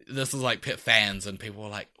 this is, like, fans, and people were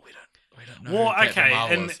like, we don't know well, who Captain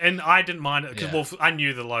Marvel is. And I didn't mind it, because, I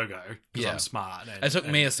knew the logo, because I'm smart. It took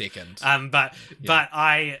me a second. But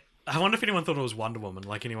I wonder if anyone thought it was Wonder Woman,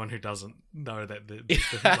 like anyone who doesn't know that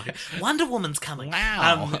like, Wonder Woman's coming.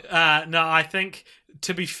 Wow. No, I think,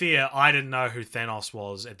 to be fair, I didn't know who Thanos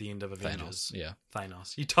was at the end of Avengers.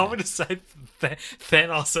 Thanos. You told me to say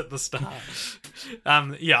Thanos at the start. I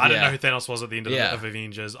didn't know who Thanos was at the end of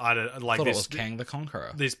Avengers. I thought it was Kang the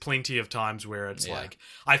Conqueror. There's plenty of times where it's like,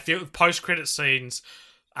 I feel post-credit scenes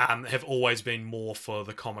have always been more for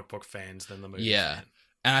the comic book fans than the movie fan.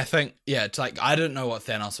 And I think, it's like, I didn't know what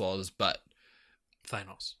Thanos was, but...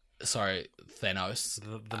 Thanos. Sorry, Thanos.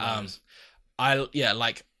 The nose.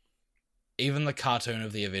 Like, even the cartoon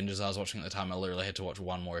of the Avengers I was watching at the time, I literally had to watch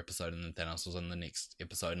one more episode, and then Thanos was in the next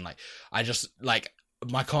episode, and, like, I just, like,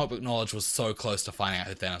 my comic book knowledge was so close to finding out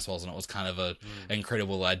who Thanos was, and it was kind of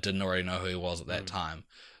incredible that I didn't already know who he was at that time.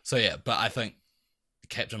 So, but I think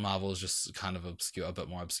Captain Marvel is just kind of obscure, a bit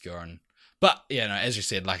more obscure, and... But, as you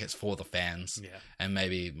said, like, it's for the fans. Yeah. And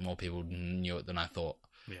maybe more people knew it than I thought.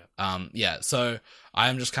 Yeah. So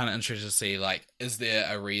I'm just kind of interested to see, like, is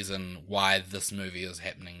there a reason why this movie is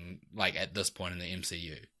happening, like, at this point in the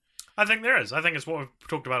MCU? I think there is. I think it's what we've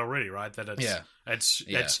talked about already, right? That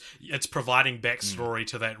it's providing backstory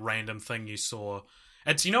to that random thing you saw.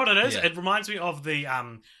 It's, you know what it is? It reminds me of the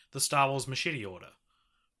Star Wars Machete Order,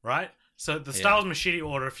 right? So the Star Wars Machete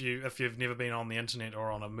Order, if you've never been on the internet or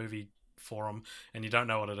on a movie forum and you don't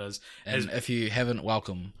know what it is, and if you haven't,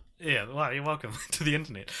 welcome. Yeah, well, you're welcome to the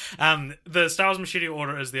internet. The Star Wars Machete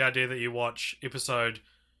Order is the idea that you watch episode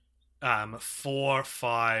 4,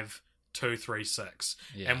 5, 236.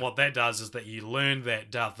 Yeah. And what that does is that you learn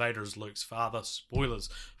that Darth Vader is Luke's father. Spoilers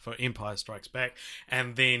for Empire Strikes Back.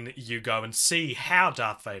 And then you go and see how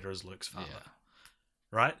Darth Vader is Luke's father. Yeah.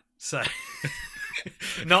 Right? So,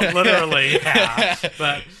 not literally how,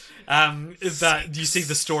 but that you see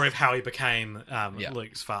the story of how he became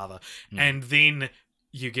Luke's father. And then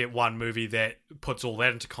you get one movie that puts all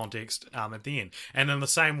that into context at the end. And in the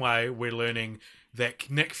same way, we're learning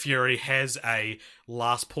that Nick Fury has a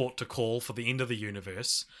last port to call for the end of the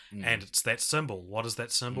universe, and it's that symbol. What does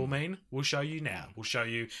that symbol mean? We'll show you now. We'll show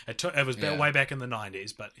you. It was way back in the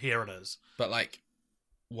 90s, but here it is. But, like,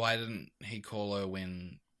 why didn't he call her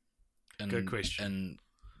when... Good question.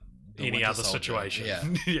 In any Winter other Soldier? situation.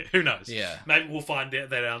 Yeah. Who knows? Yeah. Maybe we'll find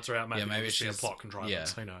that answer out. Maybe, maybe we'll see a she's- plot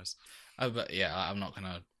contrivance. Who knows? But yeah, I'm not going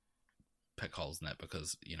to pick holes in that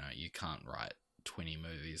because, you know, you can't write 20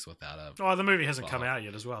 movies without a... Oh, the movie hasn't come out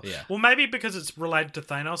yet as well. Yeah. Well, maybe because it's related to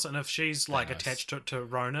Thanos, and if she's like Thanos. attached to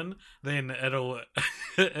Ronan, then it'll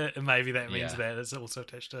maybe that means that it's also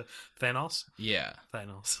attached to Thanos. Yeah.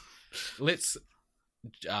 Thanos. Let's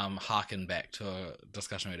harken back to a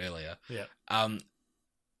discussion we had earlier. Yeah.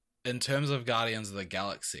 In terms of Guardians of the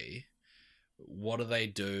Galaxy, what do they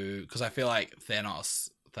do? Because I feel like Thanos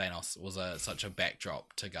was such a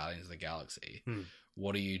backdrop to Guardians of the Galaxy.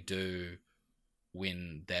 What do you do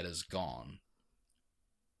when that is gone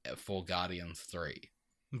for Guardians 3?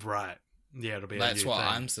 Right. Yeah, it'll be That's a new what thing.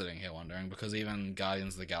 I'm sitting here wondering, because even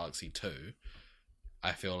Guardians of the Galaxy 2,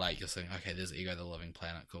 I feel like you're saying, okay, there's Ego the Living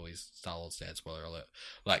Planet, cool, he's Star-Lord's dad, spoiler alert.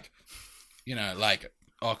 Like, you know, like,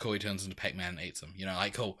 oh, cool, he turns into Pac-Man and eats him, you know,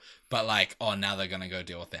 like, cool. But, like, oh, now they're gonna go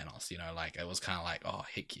deal with Thanos, you know, like, it was kind of like, oh,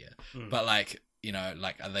 heck yeah. But, like, you know,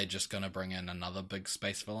 like, are they just gonna bring in another big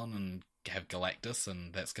space villain and have Galactus,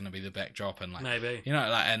 and that's gonna be the backdrop, and, like, Maybe. you know,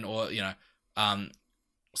 like, and, or, you know,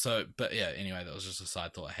 so, but yeah, anyway, that was just a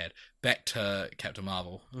side thought I had. Back to Captain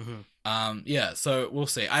Marvel. Yeah, so we'll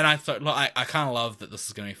see. And I thought, like, I kind of love that this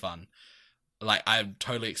is going to be fun. Like, I'm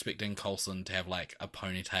totally expecting Coulson to have, like, a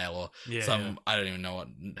ponytail or I don't even know what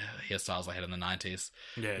hairstyles I had in the 90s.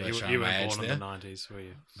 Yeah, Really you showing were my age born in there. the 90s, were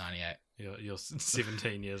you? 98. You're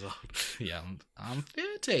 17 years old. Yeah, I'm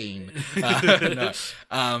 13. No.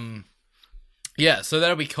 Yeah, so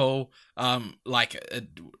that'll be cool.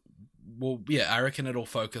 Well, yeah, I reckon it'll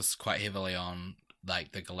focus quite heavily on,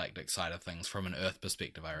 like, the galactic side of things from an Earth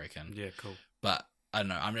perspective, I reckon. Yeah, cool. But I don't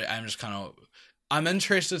know. I'm just kind of... I'm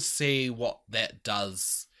interested to see what that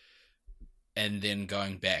does, and then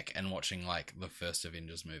going back and watching, like, the first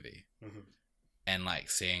Avengers movie. And,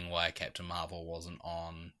 like, seeing why Captain Marvel wasn't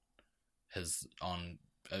on his...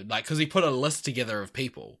 like, because he put a list together of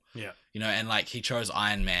people. Yeah. You know, and, like, he chose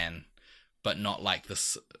Iron Man, but not, like,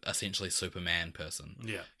 this essentially Superman person.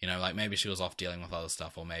 Yeah. You know, like, maybe she was off dealing with other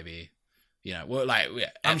stuff, or maybe... You know, well, like, yeah,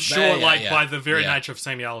 I'm sure, by the very nature of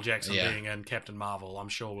Samuel L. Jackson being in Captain Marvel, I'm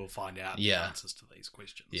sure we'll find out the answers to these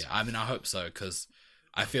questions. Yeah, I mean, I hope so, because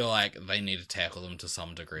I feel like they need to tackle them to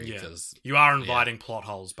some degree. Because you are inviting plot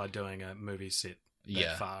holes by doing a movie set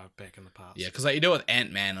that far back in the past. Yeah, because like, you do it with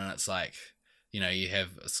Ant-Man, and it's like, you know, you have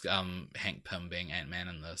Hank Pym being Ant-Man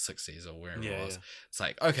in the 60s or wherever it was. Yeah. It's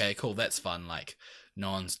like, okay, cool, that's fun. Like, no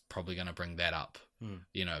one's probably going to bring that up,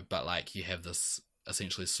 you know, but like, you have this...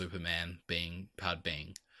 essentially Superman being powered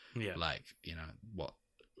being, like, you know, what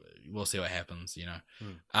we'll see what happens, you know.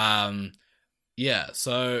 Yeah,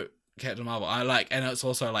 so Captain Marvel, I like, and it's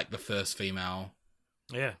also like the first female,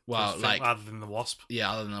 well, like, other than the Wasp,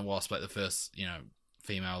 other than the Wasp, like the first, you know,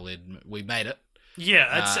 female led. We made it.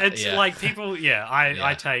 Yeah, it's like people.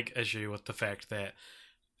 I take issue with the fact that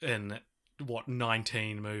in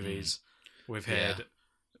 19 movies we've had.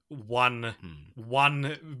 One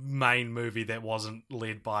main movie that wasn't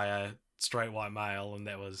led by a straight white male, and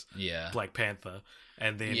that was Black Panther.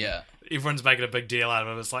 And then everyone's making a big deal out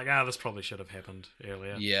of it. It's like, this probably should have happened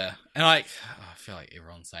earlier. Yeah. And like, I feel like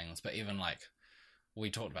everyone's saying this, but even like,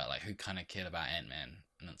 we talked about like who kind of cared about Ant-Man,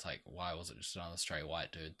 and it's like, why was it just another straight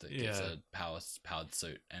white dude that gets a powered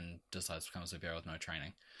suit and decides to become a superhero with no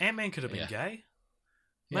training? Ant-Man could have been gay.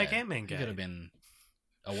 Make Ant-Man gay. He could have been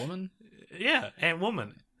a woman. Yeah,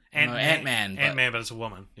 Ant-Woman. Ant-Man. Ant-Man, but it's a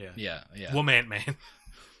woman. Yeah. Yeah. Woman Ant-Man.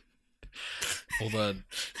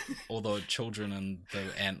 all the children and the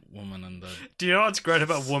Ant-Woman and the... Do you know what's great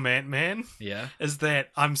about Woman Ant-Man? Yeah. Is that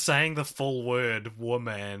I'm saying the full word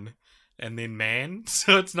woman and then man.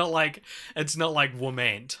 So it's not like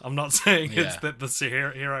womant. I'm not saying it's that the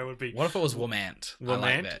hero would be... What if it was womant? Womant? I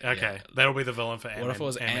like that. Okay. That'll be the villain for Ant-Man. What if it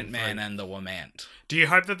was Ant-Man and the womant? Do you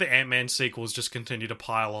hope that the Ant-Man sequels just continue to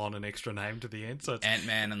pile on an extra name to the end? So it's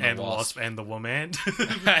Ant-Man and the Wasp and the Womant?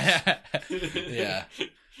 Yeah.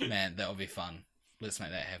 Man, that would be fun. let's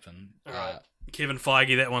make that happen. All right. Kevin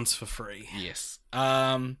Feige, that one's for free. Yes.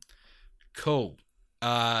 Cool.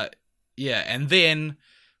 Yeah, and then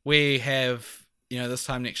we have, this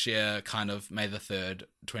time next year, kind of May the 3rd,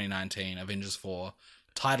 2019, Avengers 4,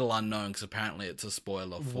 title unknown, because apparently it's a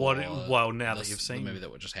spoiler for now that you've seen the movie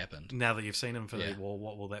that just happened. Now that you've seen Infinity War,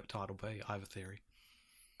 what will that title be? I have a theory.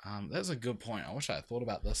 That's a good point. I wish I had thought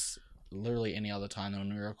about this literally any other time than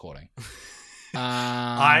when we were recording.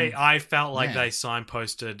 I felt like they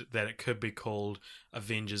signposted that it could be called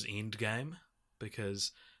Avengers Endgame,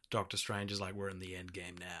 because Doctor Strange is like, we're in the end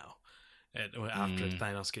game now. After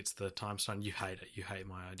Thanos gets the time stone, you hate it. You hate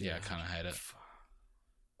my idea. Yeah, I kind of hate it.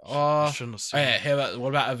 I shouldn't have said what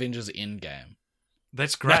about Avengers Endgame?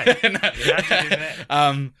 That's great. How'd you do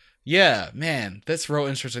that? Yeah, man, that's a real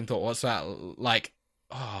interesting thought. What's that like?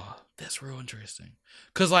 Oh, that's real interesting.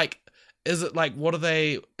 Because is it what are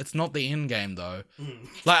they? It's not the end game though.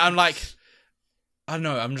 I'm like, I don't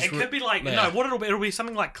know. I'm just. It could be it'll be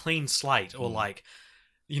something like clean slate or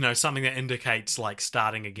something that indicates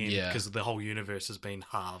starting again because the whole universe has been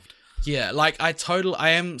halved. Yeah, I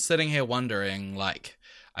am sitting here wondering.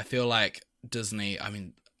 I feel like Disney. I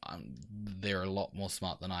mean, they're a lot more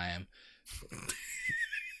smart than I am.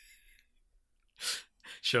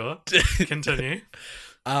 Sure. Continue.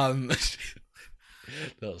 That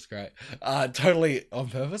was great. Totally on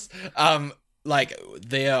purpose.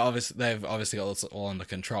 They've obviously got this all under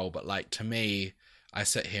control, but to me, I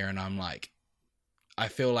sit here and I'm like, I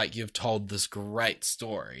feel like you've told this great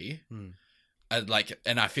story. And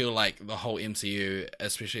I feel like the whole MCU,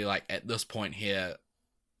 especially at this point here,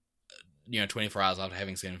 24 hours after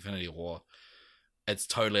having seen Infinity War, it's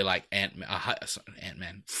totally like Iron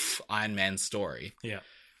Man's story. Yeah.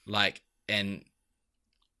 And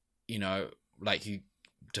you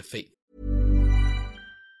defeat.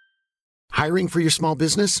 Hiring for your small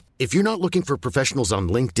business? If you're not looking for professionals on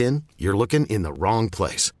LinkedIn, you're looking in the wrong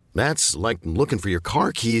place. That's like looking for your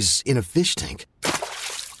car keys in a fish tank.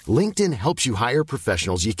 LinkedIn helps you hire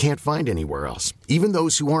professionals you can't find anywhere else, even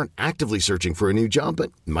those who aren't actively searching for a new job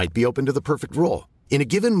but might be open to the perfect role. In a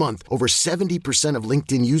given month, over 70% of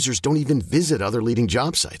LinkedIn users don't even visit other leading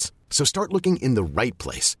job sites. So start looking in the right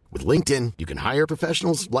place. With LinkedIn, you can hire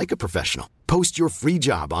professionals like a professional. Post your free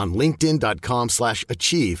job on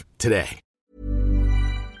linkedin.com/achieve today.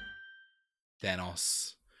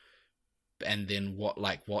 Thanos. And then what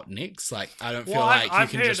next? I don't feel like you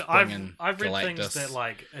can just bring in I've read Galactus. things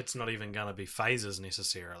that it's not even going to be phases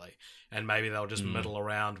necessarily. And maybe they'll just middle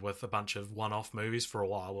around with a bunch of one-off movies for a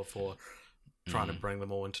while before trying to bring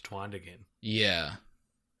them all intertwined again. Yeah.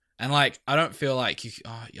 And I don't feel like you.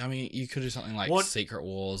 You could do something like Secret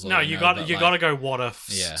Wars. Or, you got to go what if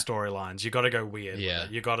storylines. You got to go weird. Yeah,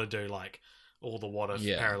 you got to do all the what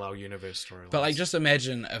if parallel universe storylines. But just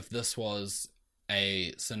imagine if this was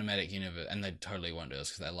a cinematic universe, and they totally won't do this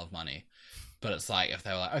because they love money. But it's if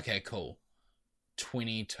they were okay, cool,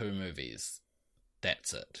 22 movies,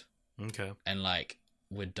 that's it. Okay, and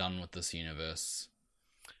we're done with this universe.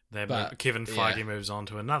 Kevin Feige moves on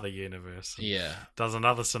to another universe. Yeah. Does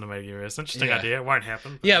another cinematic universe. Interesting idea. It won't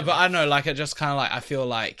happen. But I know, it just kind of I feel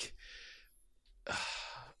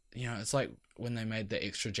it's like when they made the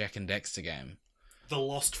extra Jack and Daxter game. The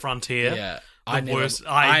Lost Frontier. Yeah. I never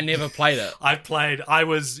played it. I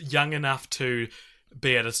was young enough to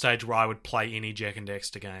be at a stage where I would play any Jack and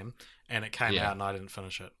Daxter game, and it came out and I didn't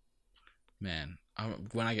finish it. Man.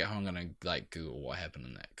 When I get home, I'm going to Google what happened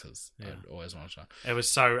in that, because I always want to try. It was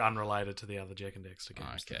so unrelated to the other Jack and Daxter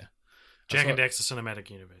games. Okay. Jack and Daxter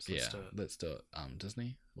Cinematic Universe. Let's do it.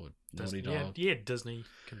 Disney or Disney, Naughty Dog? Yeah, Disney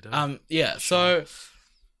can do it. So,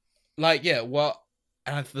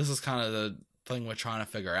 and this is kind of the thing we're trying to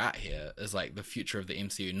figure out here is the future of the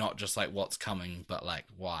MCU, not just what's coming, but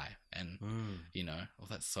why. And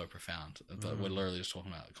that's so profound. But we're literally just talking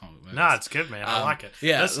about comic movies. No, it's good, man. I like it.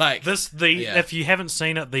 Yeah, if you haven't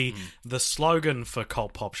seen it, the slogan for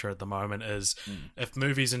Cult Popture at the moment is if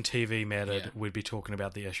movies and TV mattered, we'd be talking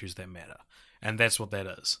about the issues that matter. And that's what that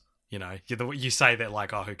is. You say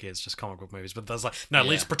that who cares, just comic book movies, but there's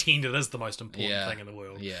let's pretend it is the most important thing in the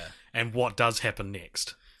world. Yeah. And what does happen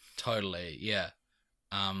next? Totally, yeah.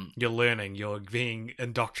 You're learning, you're being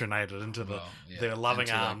indoctrinated into the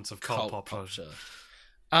loving arms of Cult Popture.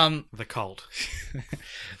 The cult.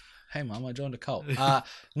 Hey, Mum, I joined a cult.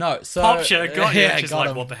 No, so... Popture, got you. She's got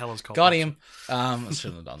him. What the hell is Cult Got Popture? him. I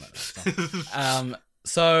shouldn't have done that.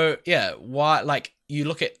 So, yeah, why... you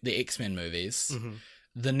look at the X-Men movies,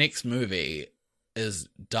 the next movie is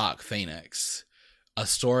Dark Phoenix, a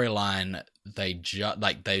storyline they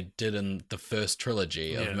did in the first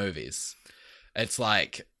trilogy of movies. It's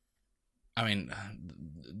I mean,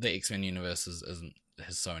 the X-Men universe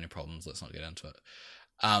has so many problems. Let's not get into it.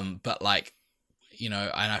 But like, and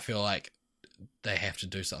I feel like they have to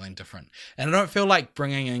do something different. And I don't feel like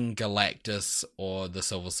bringing in Galactus or the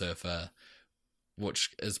Silver Surfer,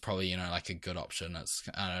 which is probably, like a good option. I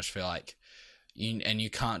just feel like you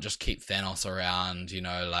can't just keep Thanos around,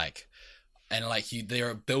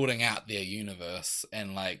 they're building out their universe,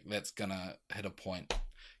 and like that's gonna hit a point,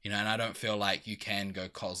 and I don't feel like you can go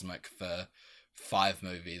cosmic for 5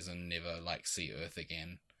 movies and never like see Earth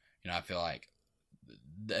again. I feel like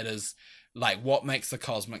it is like what makes the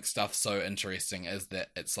cosmic stuff so interesting is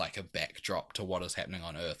that it's like a backdrop to what is happening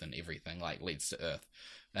on Earth, and everything like leads to Earth.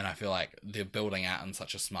 And I feel like they're building out in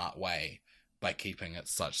such a smart way by keeping it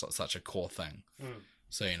such a core thing.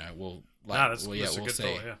 So we'll that's we'll a good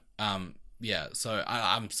see. Thought, yeah. So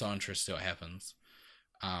I'm so interested what happens.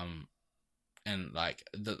 And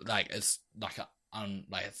it's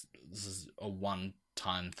this is a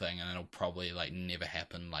one-time thing, and it'll probably like never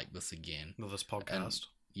happen like this again. With this podcast. And,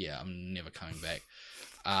 yeah, I'm never coming back.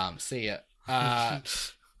 See ya.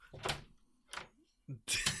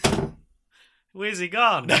 Where's he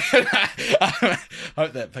gone?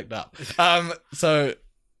 Hope that picked up. So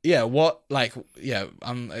yeah,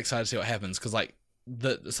 I'm excited to see what happens, because like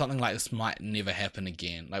something like this might never happen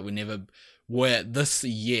again. Like we're this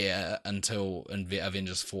year until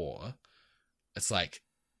Avengers 4. It's like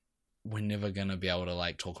we're never gonna be able to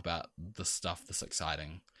like talk about this stuff this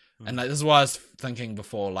exciting. And like, this is what I was thinking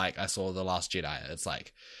before. Like I saw The Last Jedi. It's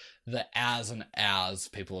like the hours and hours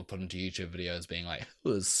people have put into YouTube videos being like,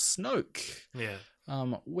 "Who is Snoke? Yeah.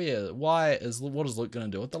 What is Luke gonna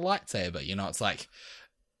do with the lightsaber?" It's like,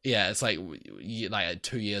 yeah, it's like like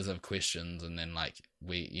 2 years of questions, and then like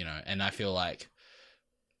and I feel like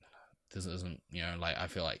this isn't, like I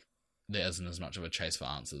feel like there isn't as much of a chase for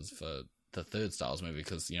answers for the third Star Wars movie,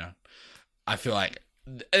 because I feel like.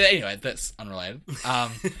 Anyway, that's unrelated. I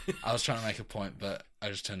was trying to make a point, but I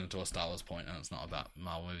just turned into a Star Wars point, and it's not about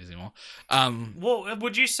Marvel movies anymore. Well,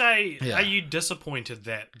 would you say, yeah. Are you disappointed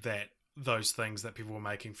that those things that people were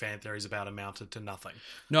making fan theories about amounted to nothing?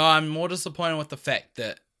 No, I'm more disappointed with the fact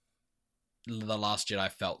that The Last Jedi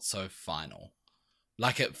felt so final.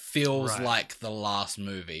 Like, it feels like the last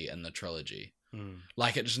movie in the trilogy.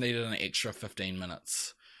 Like, it just needed an extra 15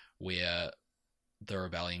 minutes where the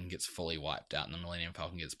rebellion gets fully wiped out and the Millennium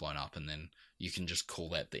Falcon gets blown up, and then you can just call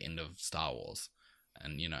that the end of Star Wars.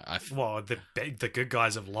 And the good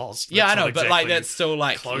guys have lost. Yeah, I know, but like that's still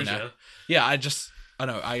like closure. Yeah, I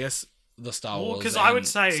know. I guess the Star Wars. Because I would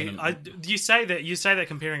say, you say that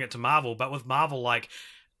comparing it to Marvel, but with Marvel, like,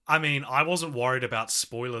 I mean, I wasn't worried about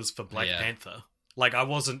spoilers for Black Panther. Like, I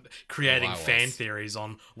wasn't creating fan theories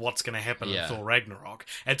on what's going to happen in Thor Ragnarok.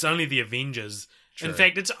 It's only the Avengers. True. In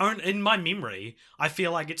fact, in my memory, I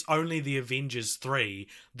feel like it's only the Avengers 3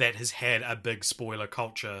 that has had a big spoiler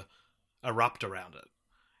culture erupt around it,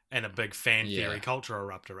 and a big fan theory culture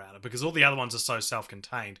erupt around it, because all the other ones are so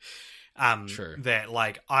self-contained. True. That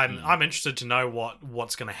like I'm interested to know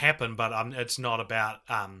what's going to happen, but it's not about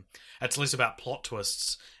it's less about plot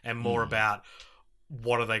twists and more about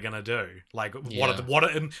what are they going to do? Like,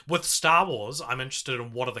 with Star Wars, I'm interested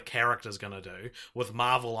in what are the characters going to do. With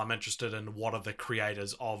Marvel, I'm interested in what are the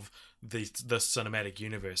creators of the cinematic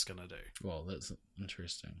universe going to do. Well, that's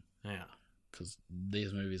interesting. Yeah. Because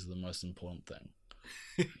these movies are the most important thing.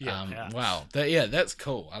 Yeah. Wow. That's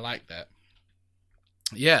cool. I like that.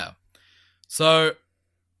 Yeah. So,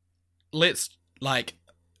 let's, like,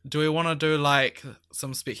 do we want to do, like,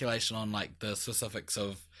 some speculation on, like, the specifics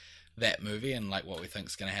of that movie and like what we think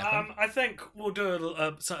is going to happen? I think we'll do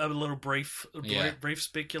a little brief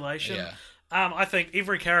speculation. Yeah. I think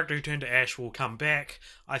every character who turned to Ash will come back.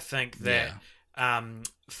 I think that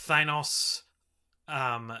Thanos.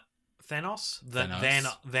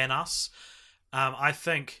 I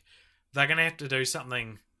think they're going to have to do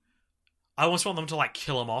something. I almost want them to like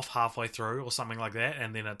kill him off halfway through or something like that,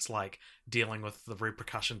 and then it's like dealing with the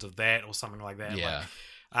repercussions of that or something like that. Yeah.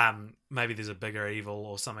 Maybe there's a bigger evil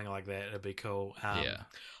or something like that. It'd be cool. Yeah.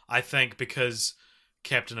 I think because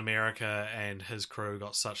Captain America and his crew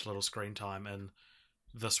got such little screen time in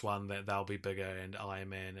this one that they'll be bigger, and Iron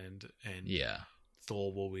Man and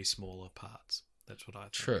Thor will be smaller parts. That's what I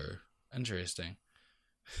think. True. Interesting.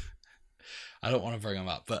 I don't want to bring him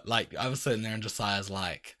up, but like I was sitting there and Josiah's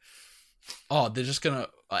like, oh, they're just gonna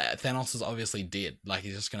Thanos is obviously dead. Like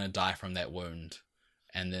he's just gonna die from that wound,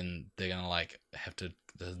 and then they're gonna like have to.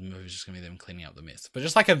 The movie's just gonna be them cleaning up the mess. But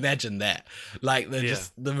just like imagine that, like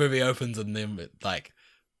just the movie opens and then like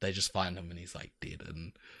they just find him and he's like dead,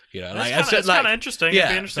 and like it's kind of interesting. Yeah, it'd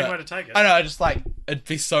be an interesting way to take it. I know. I just like it'd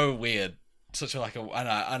be so weird. Such a like a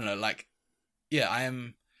I don't know like yeah, I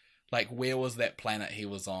am, like, where was that planet he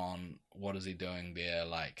was on? What is he doing there?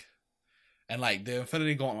 Like, and, like, the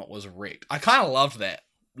Infinity Gauntlet was wrecked. I kind of loved that.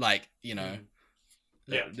 Like, you know,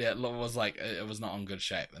 it was, like, it was not in good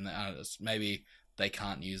shape. And maybe they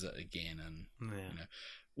can't use it again. And, you know,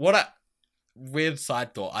 what a weird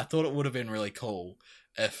side thought. I thought it would have been really cool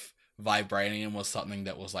if Vibranium was something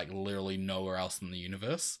that was, like, literally nowhere else in the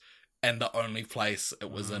universe. And the only place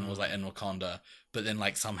it was in was, like, in Wakanda. But then,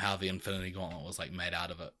 like, somehow the Infinity Gauntlet was, like, made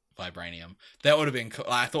out of it. Vibranium. That would have been cool.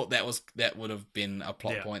 I thought that would have been a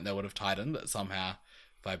plot point that would have tied in, that somehow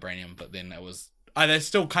Vibranium, but then it was... they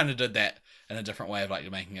still kind of did that in a different way of,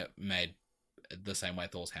 like, making it made the same way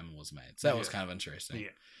Thor's hammer was made. So that was kind of interesting. Yeah.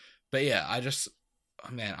 But yeah, as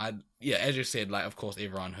you said, like, of course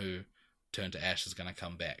everyone who turned to ash is going to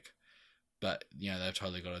come back. But, you know, they've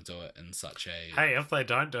totally got to do it in such a... Hey, if they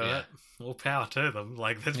don't do it, all power to them.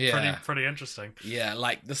 Like, that's pretty interesting. Yeah,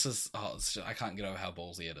 like, this is... I can't get over how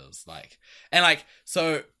ballsy it is. Like, and, like,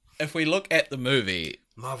 so, if we look at the movie...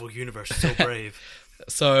 Marvel Universe is so brave.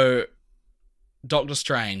 So, Doctor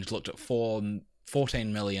Strange looked at 14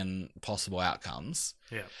 million possible outcomes.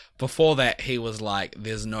 Yeah. Before that, he was like,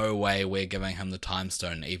 there's no way we're giving him the time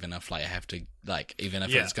stone, even if, like, I have to, like, even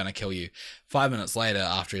if it's going to kill you. 5 minutes later,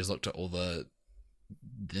 after he's looked at all the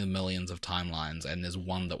millions of timelines and there's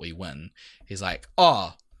one that we win, he's like,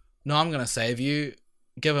 oh, no, I'm going to save you.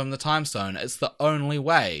 Give him the time stone. It's the only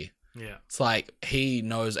way. Yeah. It's like, he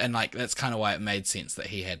knows, and, like, that's kind of why it made sense that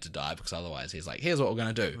he had to die, because otherwise he's like, here's what we're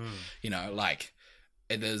going to do. You know, like,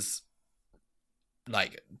 it is...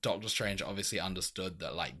 Like, Doctor Strange obviously understood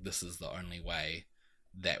that, like, this is the only way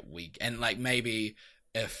that we... And, like, maybe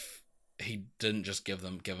if he didn't just give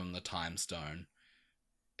him the time stone,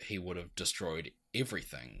 he would have destroyed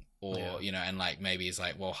everything. Or, you know, and, like, maybe he's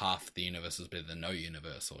like, well, half the universe is better than no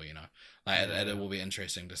universe, or, you know. Like, it will be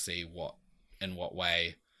interesting to see in what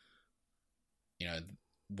way, you know,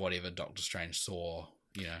 whatever Doctor Strange saw...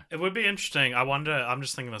 Yeah, it would be interesting. I wonder, I'm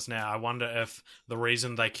just thinking this now, I wonder if the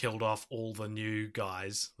reason they killed off all the new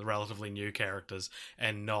guys, the relatively new characters,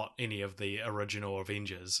 and not any of the original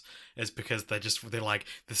Avengers, is because they're like,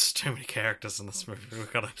 there's too many characters in this movie.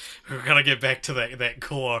 We've got to get back to that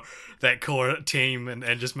core team and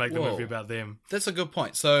just make the movie about them. That's a good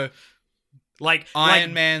point. So, like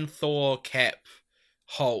Iron Man, Thor, Cap,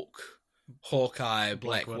 Hulk, Hawkeye,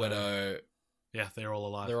 Black Widow. Yeah, they're all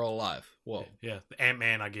alive. They're all alive. Whoa. Yeah.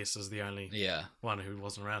 Ant-Man, I guess, is the only one who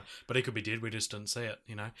wasn't around. But he could be dead, we just didn't see it,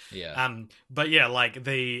 you know? Yeah. But yeah, like,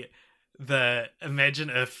 the imagine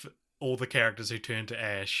if all the characters who turn to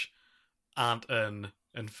ash aren't in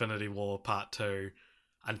Infinity War Part 2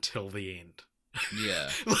 until the end. Yeah.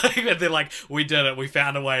 Like, they're like, we did it, we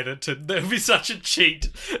found a way to it would be such a cheat.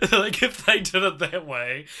 Like, if they did it that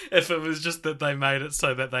way, if it was just that they made it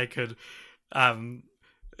so that they could...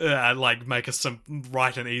 like, make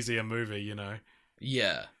write an easier movie, you know?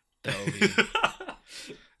 Yeah. That would be...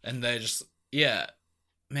 And they just... Yeah.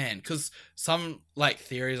 Man, because some, like,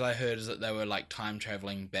 theories I heard is that they were, like, time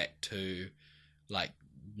traveling back to, like,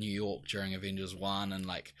 New York during Avengers 1, and,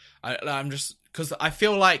 like, I'm just... Because I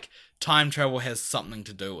feel like time travel has something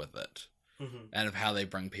to do with it, and of how they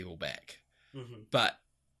bring people back. But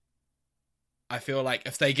I feel like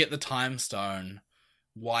if they get the time stone,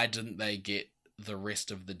 why didn't they get the rest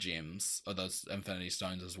of the gems, or those Infinity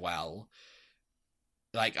Stones as well?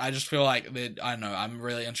 Like, I just feel like I don't know, I'm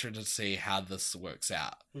really interested to see how this works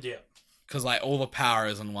out. Yeah. Because, like, all the power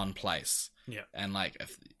is in one place. Yeah. And, like,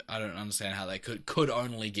 if I don't understand how they could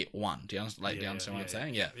only get one. Do you understand, do you understand what I'm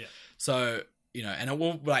saying? Yeah. So, you know, and it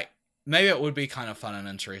will, like, maybe it would be kind of fun and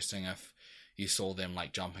interesting if you saw them,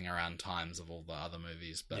 like, jumping around times of all the other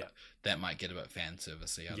movies, but that might get a bit fan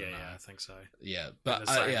servicey. I don't know. Yeah, I think so. Yeah, but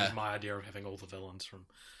the same as my idea of having all the villains from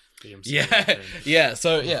the MCU. Yeah, yeah.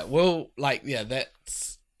 So yeah, well, like,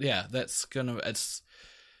 that's gonna. It's.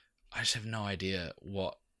 I just have no idea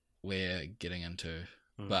what we're getting into,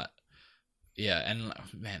 but yeah, and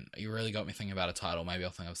man, you really got me thinking about a title. Maybe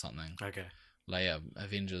I'll think of something. Okay. Like,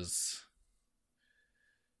 Avengers.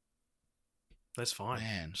 That's fine.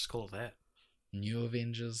 Man, just call it that. New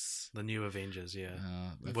Avengers. The New Avengers, yeah.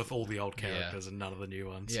 With all the old characters and none of the new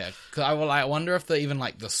ones. Yeah, because I wonder if even,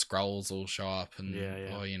 like, the Skrulls will show up, and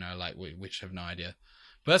or, you know, like, we just have no idea.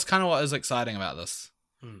 But that's kind of what is exciting about this.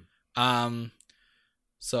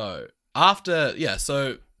 So after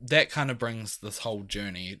so that kind of brings this whole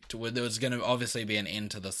journey to where there was going to obviously be an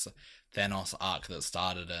end to this Thanos arc that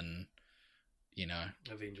started in, you know,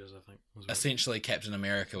 Avengers, I think. Essentially Captain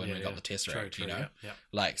America when we got the Tesseract, true, you know? Yeah.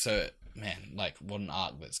 Like, so, man, like, what an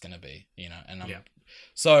arc that's going to be, you know? And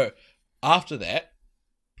so, after that,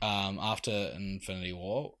 after Infinity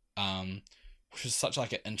War, which is such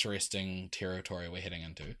like an interesting territory we're heading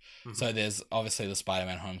into. So there's obviously the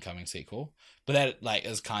Spider-Man Homecoming sequel, but that like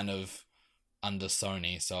is kind of under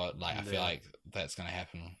Sony, so like I feel like that's going to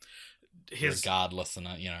happen regardless. And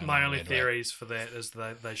my only theories for that is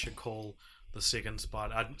that they should call the second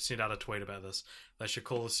I sent out a tweet about this. They should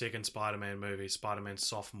call the second Spider-Man movie Spider-Man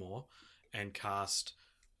Sophomore and cast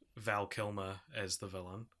Val Kilmer as the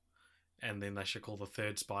villain. And then they should call the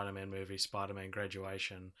third Spider-Man movie Spider-Man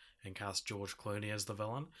Graduation and cast George Clooney as the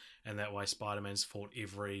villain. And that way Spider-Man's fought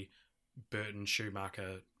every Burton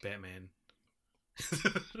Schumacher Batman.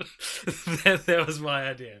 that was my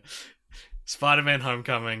idea. Spider-Man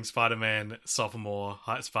Homecoming, Spider-Man Sophomore,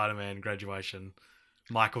 Spider-Man Graduation,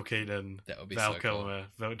 Michael Keaton, that would be Val so Kilmer,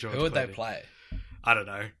 cool. George Who would Clooney. they play? I don't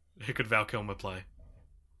know. Who could Val Kilmer play?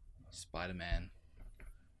 Spider-Man.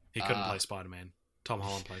 He couldn't play Spider-Man. Tom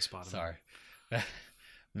Holland plays Spider-Man. Sorry.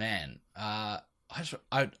 Man,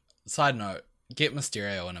 side note, get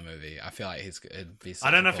Mysterio in a movie. I feel like it'd be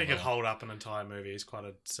I don't know if cool he could villain. hold up an entire movie. He's quite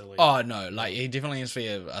a silly... Oh, no. Like, he definitely needs to be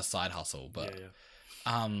a side hustle, but... Yeah.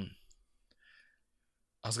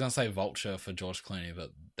 I was going to say Vulture for George Clooney,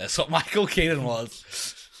 but that's what Michael Keaton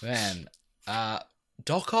was. Man.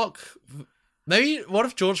 Doc Ock... Maybe, what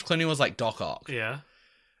if George Clooney was like Doc Ock? Yeah.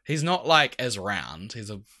 He's not like as round.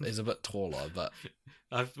 He's a bit taller, but...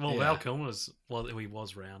 Val Kilmer's... Well, he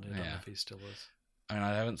was round. I don't know if he still is. I mean,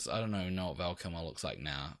 I don't know what Val Kilmer looks like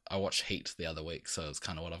now. I watched Heat the other week, so it's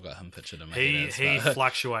kind of what I've got him pictured in my head. He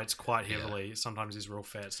fluctuates quite heavily. Yeah. Sometimes he's real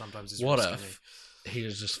fat, sometimes he's real skinny. What if he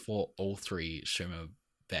was just fought all three Schumer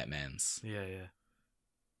Batmans? Yeah.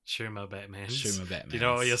 Schumer Batmans. Do you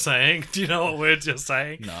know what you're saying? Do you know what words you're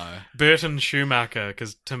saying? No. Burton Schumacher,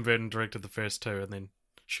 because Tim Burton directed the first two, and then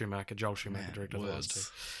Joel Schumacher directed the last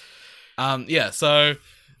two. Yeah, so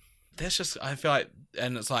that's just, I feel like,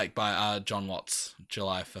 and it's like by John Watts,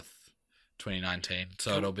 July 5th, 2019.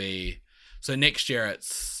 So it'll be, so next year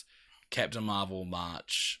it's Captain Marvel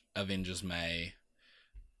March, Avengers May,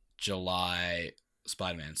 July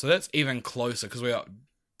Spider-Man. So that's even closer because we got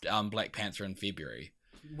Black Panther in February.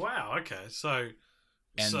 Wow, okay. So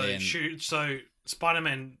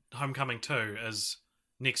Spider-Man Homecoming 2 is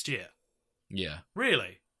next year. Yeah.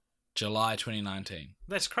 Really? July 2019.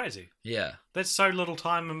 That's crazy. Yeah. That's so little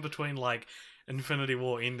time in between, like, Infinity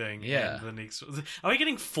War ending and the next... Are we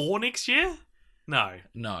getting 4 next year? No.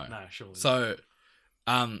 No, surely. So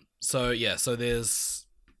there's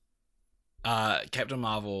Captain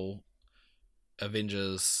Marvel,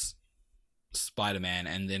 Avengers, Spider-Man,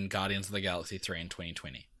 and then Guardians of the Galaxy 3 in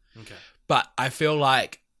 2020. Okay. But I feel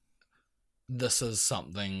like this is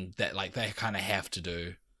something that, like, they kind of have to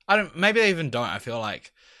do. Maybe they even don't. I feel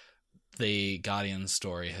like the Guardians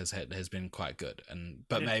story has been quite good,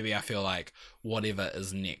 but maybe I feel like whatever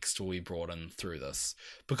is next will be brought in through this,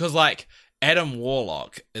 because like Adam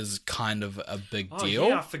Warlock is kind of a big deal.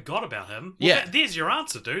 Yeah, I forgot about him. Well, there's your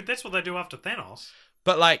answer, dude. That's what they do after Thanos.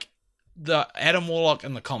 But like the Adam Warlock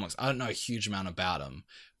in the comics, I don't know a huge amount about him,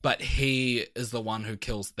 but he is the one who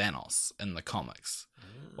kills Thanos in the comics,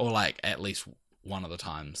 or like at least one of the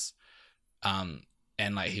times.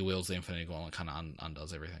 And like he wields the Infinity Gauntlet, kind of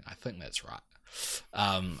undoes everything. I think that's right.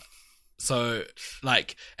 So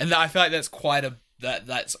like, and I feel like that's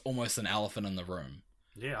that's almost an elephant in the room.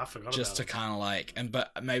 Yeah, I forgot just about to it. kind of like,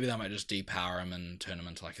 but maybe they might just depower him and turn him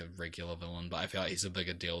into like a regular villain. But I feel like he's a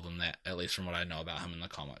bigger deal than that, at least from what I know about him in the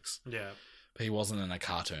comics. Yeah. But he wasn't in a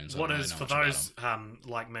cartoon. So what is, for those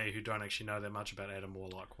like me who don't actually know that much about Adam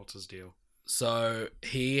Warlock, what's his deal? So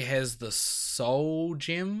he has the soul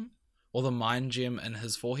gem or the mind gem in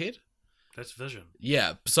his forehead. That's Vision.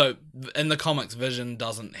 Yeah. So in the comics, Vision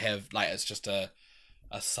doesn't have, like, it's just a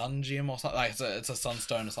sun gem or something. Like it's a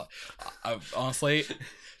sunstone or something. Honestly,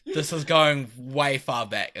 this is going way far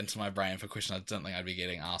back into my brain for a question I didn't think I'd be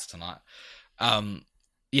getting asked tonight.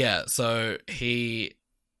 Yeah. So he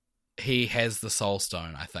has the soul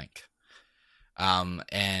stone, I think.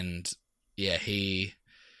 And yeah, he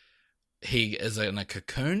is in a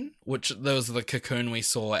cocoon, which there was the cocoon we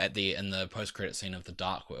saw in the post-credit scene of The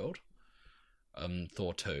Dark World,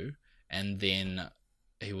 Thor 2, and then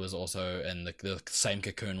he was also in the same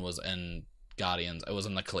cocoon was in Guardians. It was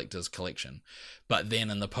in the Collector's Collection, but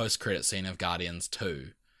then in the post-credit scene of Guardians 2,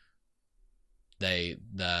 the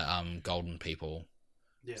Golden People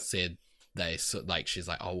said she's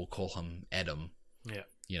like, oh, we'll call him Adam. Yeah,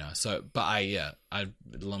 you know. So, but I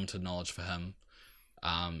limited knowledge for him.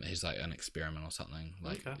 He's like an experiment or something.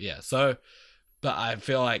 Like, okay. Yeah. So, but I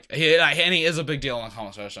feel like he is a big deal in the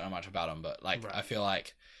comics. I don't know much about him, but like, right. I feel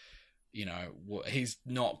like, you know, he's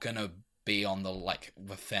not gonna be on the, like,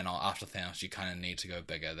 with Thanos. After Thanos, you kind of need to go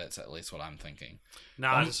bigger. That's at least what I'm thinking. No,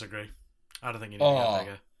 I disagree. I don't think you need to go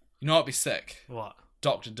bigger. You know what'd be sick? What?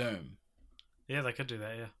 Doctor Doom. Yeah, they could do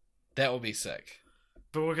that, yeah. That would be sick.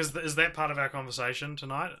 But because is that part of our conversation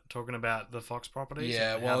tonight? Talking about the Fox properties?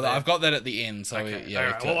 Yeah, well, I've got that at the end, so okay. yeah.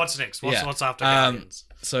 All right. Well, what's next? What's after Guardians?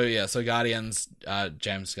 So Guardians,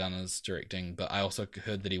 James Gunn is directing, but I also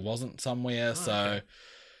heard that he wasn't somewhere,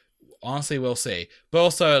 honestly, we'll see. But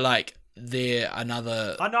also, like,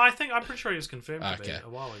 another... Oh, no, I'm pretty sure he was confirmed to be Okay. a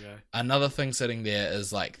while ago. Another thing sitting there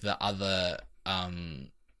is, like, the other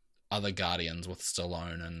Guardians with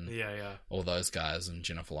Stallone and all those guys, and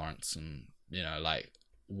Jennifer Lawrence, and, you know, like,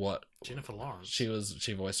 what... Jennifer Lawrence? She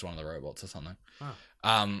voiced one of the robots or something. Oh.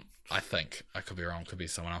 I think. I could be wrong, could be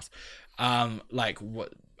someone else. Like,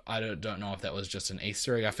 what... I don't know if that was just an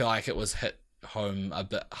Easter egg. I feel like it was hit home a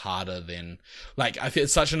bit harder than... Like, I feel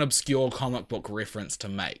it's such an obscure comic book reference to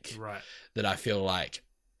make. Right. That I feel like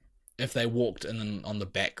if they walked in on the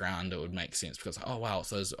background, it would make sense. Because, oh, wow,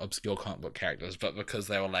 it's those obscure comic book characters. But because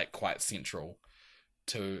they were, like, quite central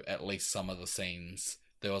to at least some of the scenes...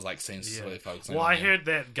 There was, like, scenes really focusing on I them. heard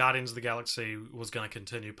that Guardians of the Galaxy was going to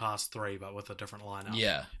continue past 3, but with a different lineup.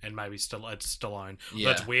 Yeah. And maybe it's Stallone. Yeah.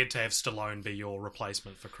 But it's weird to have Stallone be your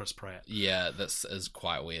replacement for Chris Pratt. Yeah, this is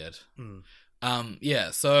quite weird. Mm.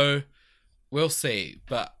 Yeah, so we'll see.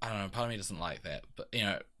 But, I don't know, part of me doesn't like that. But, you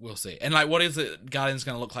know, we'll see. And, like, what is it Guardians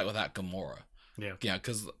going to look like without Gamora? Yeah. You know,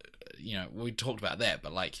 because, you know, we talked about that,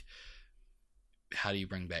 but, like... How do you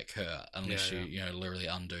bring back her unless you know, literally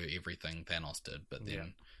undo everything Thanos did? But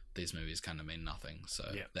then these movies kind of mean nothing. So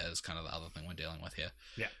that is kind of the other thing we're dealing with here.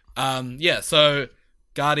 Yeah. So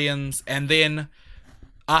Guardians, and then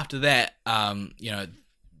after that, you know,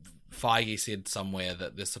 Feige said somewhere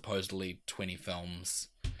that there's supposedly 20 films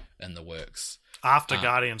in the works After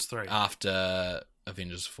Guardians 3. after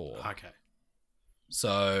Avengers 4. Okay.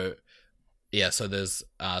 So so there's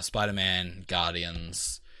Spider-Man,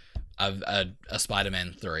 Guardians. A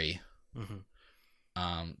Spider-Man 3,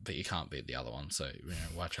 but you can't beat the other one, so you know,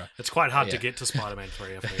 why try? It's quite hard to get to Spider-Man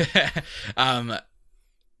 3, I think.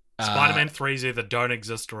 Spider-Man 3s either don't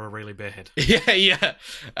exist or are really bad.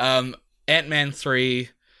 Ant-Man 3,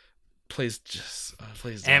 please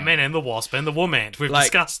don't. Ant-Man and the Wasp and the Woman. We've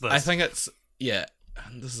discussed this. I think it's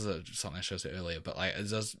this is something I showed you earlier, but like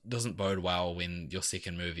it doesn't bode well when your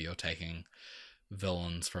second movie you're taking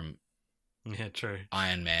villains from true.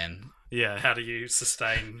 Iron Man. Yeah, how do you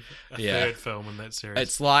sustain a third film in that series?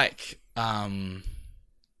 It's like,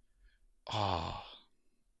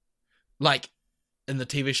 like in the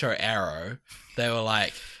TV show Arrow, they were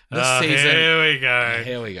like, this season...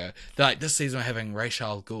 Here we go. They're like, this season we're having Ra's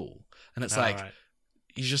al Ghul. And it's like,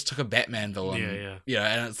 you just took a Batman villain. You know,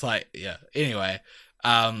 and it's like, Anyway,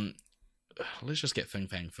 let's just get Fing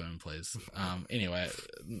Fang Foom, please. Anyway,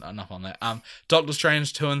 enough on that. Doctor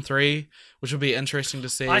Strange 2 and 3, which would be interesting to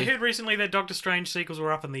see. I heard recently that Doctor Strange sequels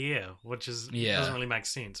were up in the air, which doesn't really make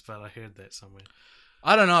sense, but I heard that somewhere.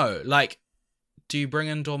 I don't know. Like, do you bring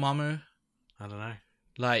in Dormammu? I don't know.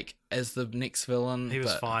 Like, as the next villain? He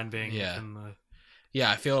was fine being in the... Yeah,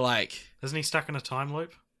 I feel like... Isn't he stuck in a time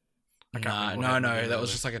loop? No, that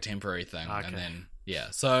was just like a temporary thing. Okay. And then,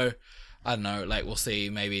 so, I don't know, like, we'll see,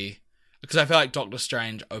 maybe... Because I feel like Doctor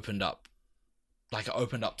Strange opened up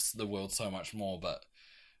the world so much more, but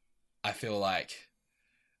I feel like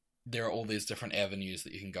there are all these different avenues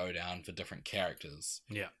that you can go down for different characters.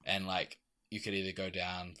 Yeah. And, like, you could either go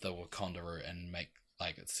down the Wakanda route and make,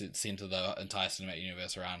 like, center the entire cinematic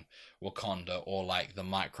universe around Wakanda, or, like, the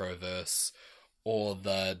microverse, or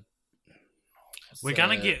the... We're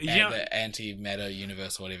gonna get the antimatter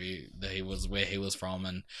universe, or whatever where he was from,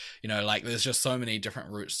 and you know, like there's just so many different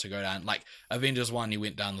routes to go down. Like Avengers 1, you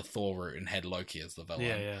went down the Thor route and had Loki as the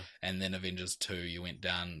villain, and then Avengers 2, you went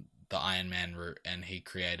down the Iron Man route and he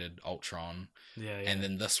created Ultron, and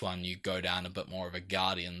then this one you go down a bit more of a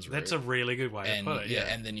Guardians route. That's a really good way to put it. Yeah,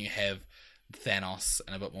 and then you have Thanos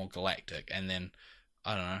and a bit more galactic, and then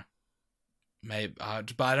I don't know, maybe,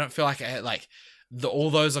 but I don't feel like all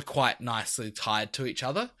those are quite nicely tied to each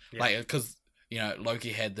other. Like, because, you know, Loki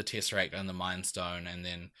had the Tesseract and the Mind Stone, and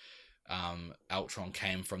then Ultron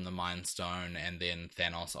came from the Mind Stone, and then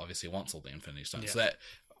Thanos obviously wants all the Infinity Stones. So that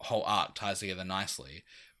whole arc ties together nicely.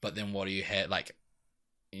 But then what do you have, like,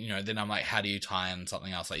 you know, then I'm like, how do you tie in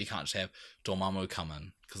something else? Like, you can't just have Dormammu come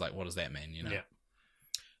in, because, like, what does that mean, you know? Yeah.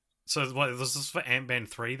 So, what, was this for Ant-Man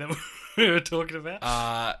 3 that we were talking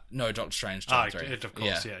about? No, Doctor Strange 2 and 3. Of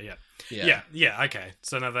course, yeah, okay.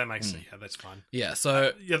 So, no, that makes sense. Yeah, that's fine. Yeah,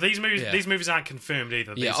 so... these movies aren't confirmed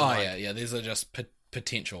either. These are just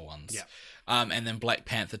potential ones. Yeah. And then Black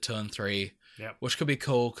Panther 2 and 3, which could be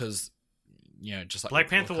cool, because, you know, just like... Black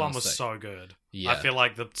Panther 1 was so good. Yeah. I feel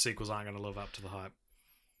like the sequels aren't going to live up to the hype.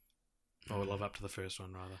 Or live up to the first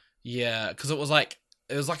one, rather. Yeah, because it was like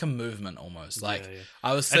a movement almost. Like Yeah.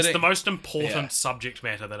 I was sitting. It's the most important Yeah. subject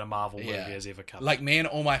matter that a Marvel movie Yeah. has ever covered. Like me and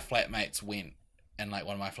all my flatmates went, and like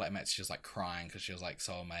one of my flatmates, she was like crying because she was like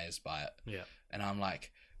so amazed by it. Yeah. And I'm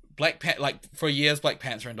like, like for years, Black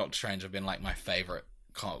Panther and Doctor Strange have been like my favorite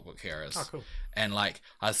comic book heroes. Oh, cool. And like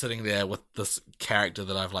I was sitting there with this character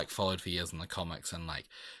that I've like followed for years in the comics, and like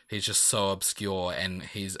he's just so obscure, and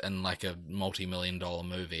he's in like a multi-million-dollar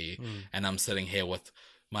movie, and I'm sitting here with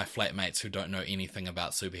my flatmates who don't know anything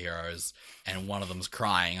about superheroes, and one of them's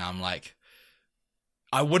crying. I'm like,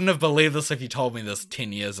 I wouldn't have believed this if you told me this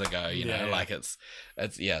 10 years ago, you know, like it's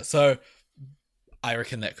yeah. So I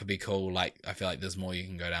reckon that could be cool. Like, I feel like there's more you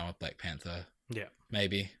can go down with Black Panther. Yeah.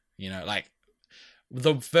 Maybe, you know, like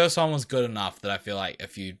the first one was good enough that I feel like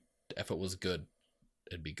if it was good,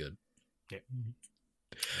 it'd be good. Yeah.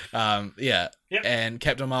 Yeah. Yep. And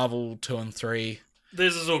Captain Marvel 2 and 3.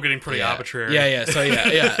 This is all getting pretty arbitrary. Yeah.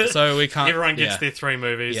 So we can't. Everyone gets their 3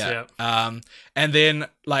 movies. Yeah. Yeah. And then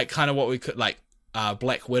like kind of what we could like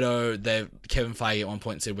Black Widow. Kevin Feige at one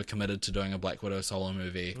point said we're committed to doing a Black Widow solo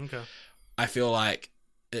movie. Okay. I feel like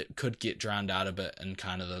it could get drowned out a bit in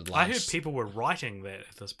kind of the last... I heard people were writing that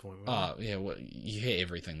at this point. Oh, yeah, well, you hear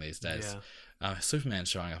everything these days. Yeah. Superman's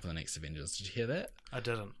showing up in the next Avengers. Did you hear that? I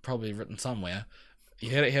didn't. Probably written somewhere. You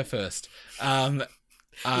heard it here first. You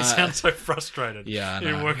sound so frustrated. Yeah, I know.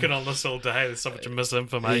 You're working on this all day. There's so much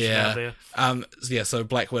misinformation out there. So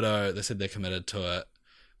Black Widow, they said they're committed to it.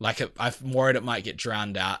 Like, I'm worried it might get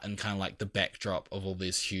drowned out in kind of like the backdrop of all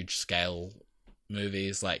these huge scale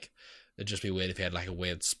movies. Like, it'd just be weird if you had like a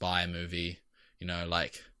weird spy movie, you know,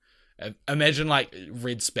 like imagine like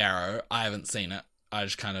Red Sparrow. I haven't seen it. I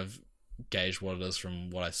just kind of gauge what it is from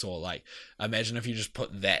what I saw. Like, imagine if you just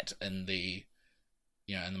put that in the,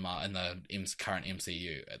 you know, in the current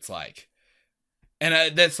MCU. It's like,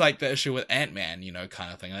 and that's like the issue with Ant-Man, you know,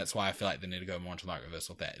 kind of thing. That's why I feel like they need to go more into microverse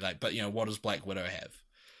with that. Like, but you know, what does Black Widow have?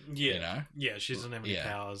 Yeah. You know? Yeah, she doesn't have any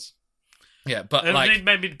powers. Yeah, but It like need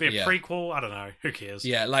maybe to be a prequel. I don't know. Who cares?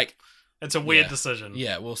 Yeah, like it's a weird decision.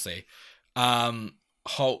 Yeah, we'll see.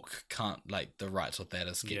 Hulk can't, like, the rights with that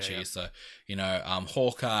are sketchy. Yeah. So, you know,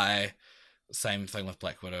 Hawkeye, same thing with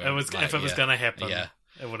Black Widow. It was like, if it was gonna happen. Yeah.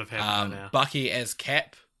 It would have happened by now. Bucky as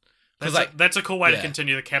Cap. That's a cool way to Yeah.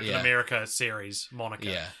 continue the Captain Yeah. America series moniker.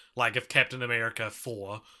 Yeah. Like if Captain America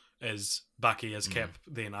 4 is Bucky as Cap,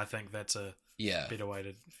 then I think that's a Yeah. better way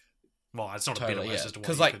to. Well, it's not a Totally, better way. yeah. It's just a way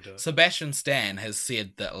Because, you like, could do it. Sebastian Stan has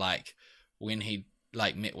said that, like, when he,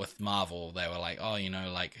 like, met with Marvel, they were like, oh, you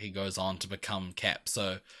know, like, he goes on to become Cap.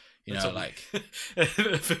 So, you know, like... Are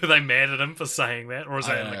they mad at him for saying that? Or is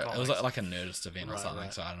I that don't in the know. comics? It was like a Nerdist event or something,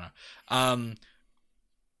 right. so I don't know.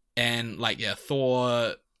 And, like, yeah,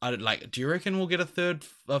 Thor... do you reckon we'll get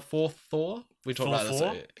a fourth Thor? We talked about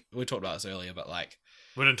Thor? this. We talked about this earlier, but like,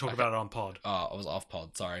 We didn't talk about it on pod. oh, I was off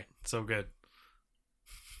pod. Sorry, It's all good.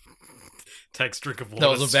 Takes a drink of water. that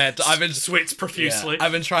was a bad. I've been sweats profusely. Yeah,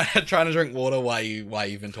 I've been trying to drink water while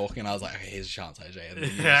you've been talking, and I was like, okay, here's a chance, AJ. And then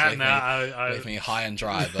you just left me high and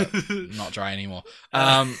dry, but not dry anymore.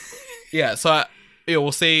 Yeah, so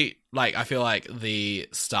we'll see. Like, I feel like the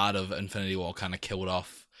start of Infinity War kind of killed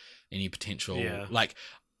off any potential. Yeah. Like,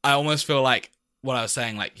 I almost feel like what I was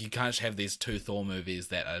saying. Like, you can't just have these 2 Thor movies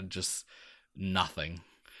that are just nothing,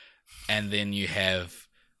 and then you have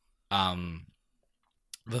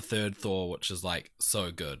the third Thor, which is like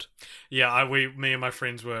so good. Yeah, me and my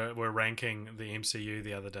friends were ranking the MCU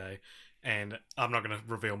the other day, and I'm not going to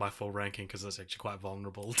reveal my full ranking because it's actually quite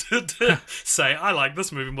vulnerable to say I like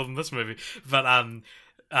this movie more than this movie. But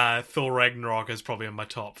Thor Ragnarok is probably in my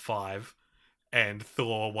top 5. And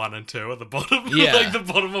Thor 1 and 2 at the bottom, Yeah. like the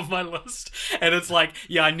bottom of my list. And it's like,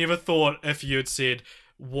 yeah, I never thought if you had said,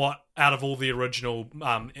 what out of all the original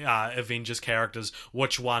Avengers characters,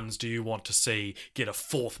 which ones do you want to see get a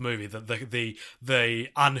 4th movie? The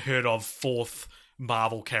unheard of 4th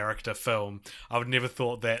Marvel character film. I would never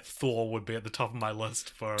thought that Thor would be at the top of my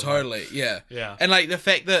list for Totally, yeah. Yeah. And like the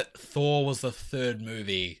fact that Thor was the 3rd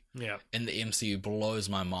movie Yeah. in the MCU blows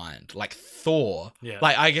my mind. Like Thor, Yeah.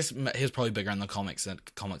 like I guess he's probably bigger in the comics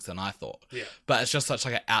than I thought. Yeah. But it's just such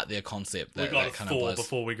like an out there concept We that, got that a kind Thor of blows.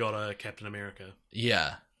 before we got a Captain America.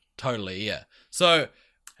 Yeah, totally, yeah. So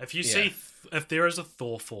If you Yeah. see, if there is a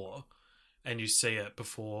Thor 4, and you see it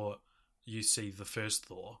before you see the first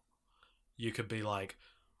Thor, you could be like,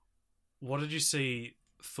 what did you see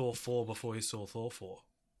Thor 4 before you saw Thor 4?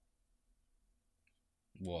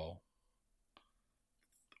 whoa,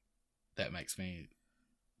 that makes me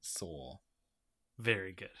sore.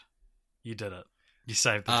 Very good. You did it. You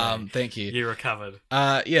saved the day. Thank you. You recovered.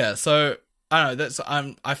 Yeah. So I don't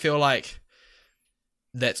know. I feel like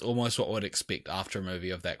that's almost what I would expect after a movie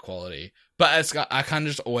of that quality. But I kind of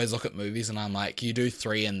just always look at movies and I'm like, you do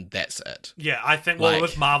 3 and that's it. Yeah, I think, Like,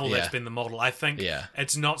 with Marvel, yeah. that's been the model. I think Yeah.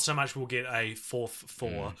 it's not so much we'll get a fourth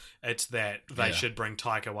Thor, it's that they Yeah. should bring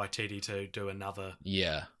Taika Waititi to do another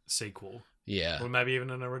Yeah. sequel. Yeah. Or maybe even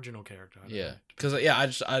an original character. I don't Yeah, know.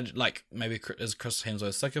 because I like maybe is Chris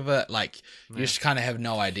Hemsworth sick of it? Like you just kind of have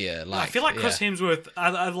no idea. Like I feel like Chris Hemsworth,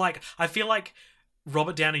 I feel like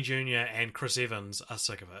Robert Downey Jr. and Chris Evans are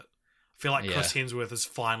sick of it. I feel like Chris Hemsworth is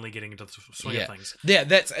finally getting into the swing of things. Yeah,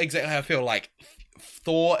 that's exactly how I feel. Like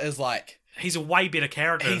Thor is like He's a way better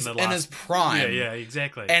character he's in the last... in his prime. Yeah,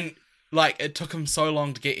 exactly. And like it took him so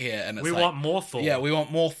long to get here, and it's we like, want more Thor. Yeah, we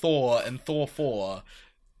want more Thor and Thor 4.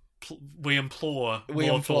 We implore We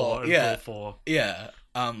more implore, Thor and yeah. Thor 4. Yeah.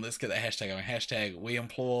 Let's get that hashtag going. Hashtag we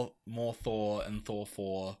implore more Thor and Thor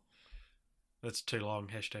 4. That's too long.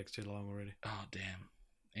 Hashtag's too long already. Oh damn.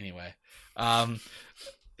 Anyway,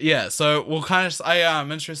 yeah. So we'll kind of.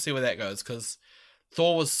 I'm interested to see where that goes because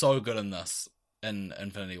Thor was so good in this in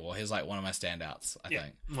Infinity War. He's like one of my standouts. I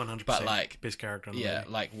think. 100%. But like, best character in the yeah.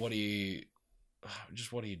 movie. Like, what do you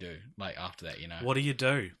do? Like after that, you know. What do you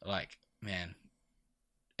do? Like, man,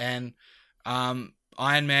 and Iron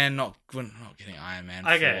Man we're not getting Iron Man.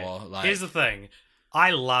 Okay, 4, like, here's the thing.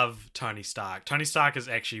 I love Tony Stark. Tony Stark is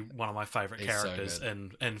actually one of my favorite He's so characters good.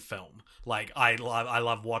 in film. Like, I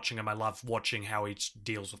love watching him. I love watching how he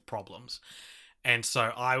deals with problems. And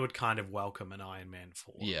so I would kind of welcome an Iron Man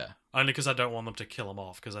 4. Yeah, Only because I don't want them to kill him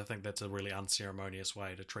off, because I think that's a really unceremonious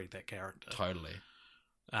way to treat that character. totally.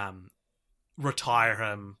 Retire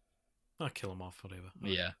him. Kill him off, whatever.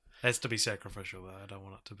 Yeah, Has to be sacrificial, though. I don't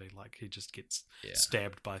want it to be like he just gets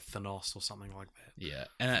stabbed by Thanos or something like that. yeah,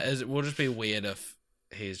 and it will just be weird if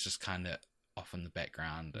he's just kind of off in the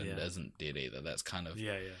background and isn't dead either. That's kind of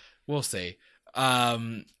we'll see.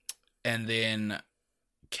 And then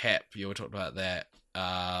Cap, you were talking about that.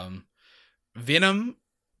 Venom.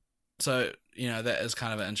 So that is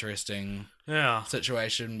kind of an interesting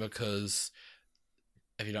situation because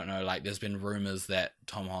if you don't know, like there's been rumors that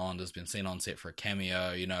Tom Holland has been seen on set for a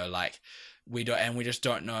cameo. Like we just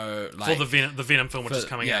don't know. Like For the Venom film, which is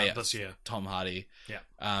coming out this year. Tom Hardy.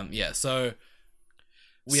 Yeah. So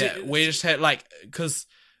we just had because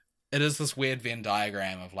it is this weird Venn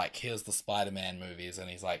diagram of like here's the Spider-Man movies and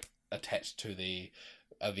he's like attached to the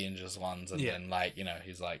Avengers ones and then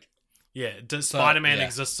he's like Spider-Man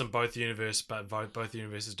exists in both universes, but both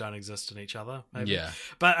universes don't exist in each other. Maybe. Yeah.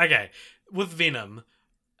 But okay, with Venom,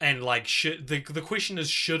 and like the question is,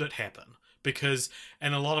 should it happen? Because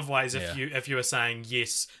in a lot of ways, if you are saying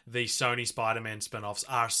yes, the Sony Spider-Man spin-offs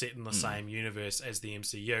are set in the same universe as the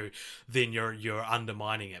MCU, then you're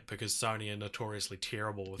undermining it because Sony are notoriously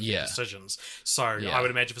terrible with their decisions. So I would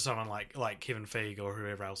imagine for someone like Kevin Feige or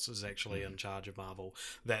whoever else is actually in charge of Marvel,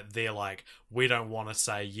 that they're like, we don't want to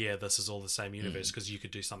say this is all the same universe because you could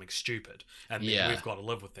do something stupid, and then we've got to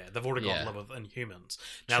live with that. They've already got to live with Inhumans.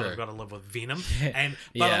 Now they've got to live with Venom,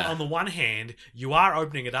 but on the one hand, you are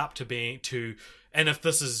opening it up and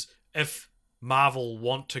if Marvel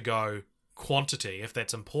want to go quantity, if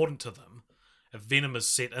that's important to them, if Venom is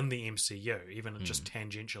set in the MCU, even just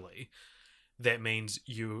tangentially, that means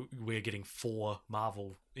we're getting 4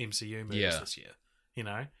 Marvel MCU movies this year.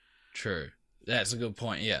 True. That's a good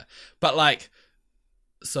point. Yeah, but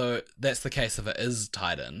so that's the case if it is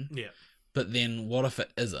tied in. Yeah. But then what if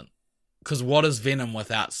it isn't? Because what is Venom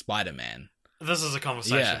without Spider-Man? This is a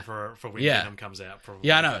conversation for when Venom comes out. Probably.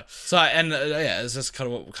 Yeah, I know. So it's just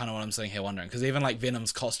kind of what I'm sitting here wondering because even like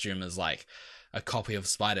Venom's costume is like a copy of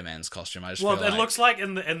Spider-Man's costume. It looks like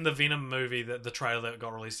in the Venom movie, the trailer that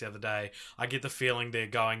got released the other day, I get the feeling they're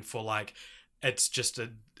going for like it's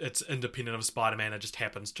independent of Spider-Man. It just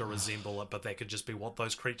happens to resemble it, but that could just be what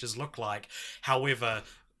those creatures look like. However,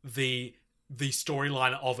 the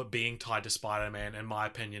storyline of it being tied to Spider-Man, in my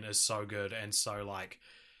opinion, is so good and so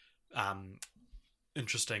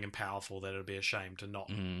interesting and powerful that it'd be a shame to not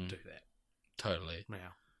do that. Totally.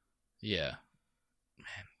 Yeah.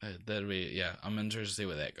 Man, that'd be I'm interested to see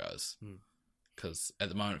where that goes because at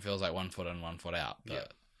the moment it feels like 1 foot in, 1 foot out.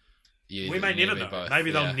 But we may never know. Both.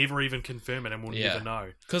 Maybe they'll never even confirm it, and we'll never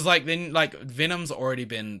know. Because then Venom's already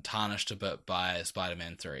been tarnished a bit by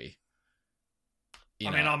Spider-Man 3.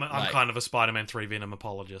 I'm kind of a Spider-Man 3 Venom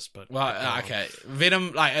apologist, but okay,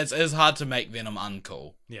 Venom it's hard to make Venom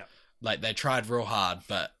uncool. Yeah. Like, they tried real hard,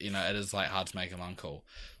 but, it is, hard to make him uncool.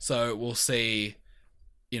 So, we'll see,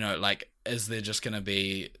 is there just going to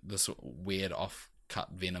be this weird off-cut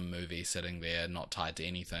Venom movie sitting there, not tied to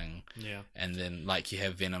anything? Yeah. And then, you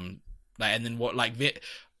have Venom, and then what,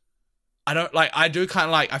 I don't like. I do kind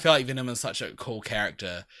of like. I feel like Venom is such a cool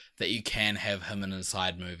character that you can have him in a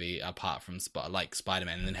side movie apart from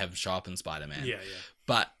Spider-Man, and then have him show up in Spider-Man. Yeah.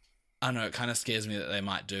 But I don't know. It kind of scares me that they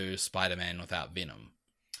might do Spider-Man without Venom,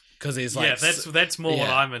 because he's like, that's more what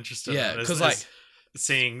I'm interested in. Yeah, because like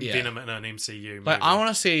seeing Venom in an MCU movie. Like I want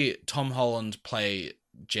to see Tom Holland play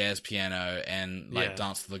jazz piano and like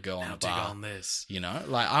dance with the girl in a bar. On this, you know,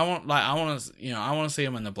 I want to see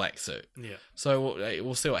him in the black suit. Yeah. So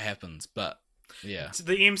we'll see what happens, but yeah,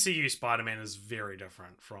 the MCU Spider-Man is very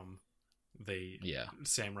different from the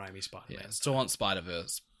Sam Raimi Spider-Man. Yeah, still want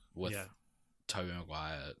Spider-Verse with Tobey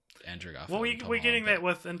Maguire, Andrew Garfield. Well, we're getting that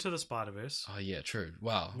with Into the Spider-Verse. Oh yeah, true.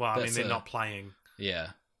 Wow. Well, I mean, they're not playing. Yeah.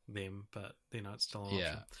 Them, but it's still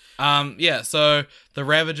an option. So the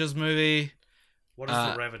Ravagers movie. What is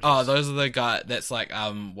the Ravagers? Oh, those are the guy. That's like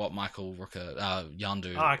what Michael Rooker,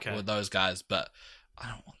 Yondu, with those guys. But I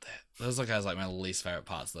don't want that. Those are guys like my least favorite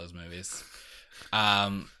parts of those movies.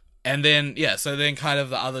 And then so then kind of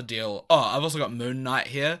the other deal. Oh, I've also got Moon Knight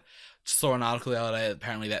here. Just saw an article the other day.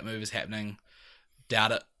 Apparently that movie's happening.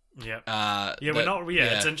 Doubt it. Yeah. We're not.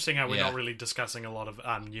 Yeah, it's interesting how we're not really discussing a lot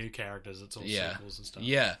of new characters. It's all sequels and stuff.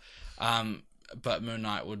 Yeah. But Moon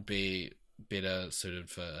Knight would be better suited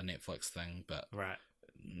for a Netflix thing, but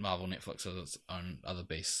Marvel Netflix has its own other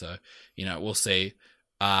beast, so we'll see.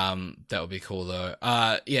 That would be cool though.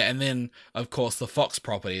 And then of course the Fox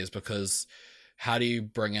properties, because how do you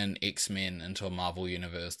bring in X-Men into a Marvel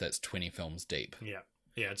universe that's 20 films deep? Yeah,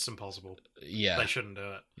 it's impossible. Yeah. They shouldn't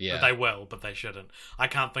do it. Yeah. But they will, but they shouldn't. I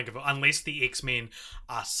can't think of it. Unless the X-Men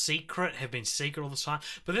are secret, have been secret all this time.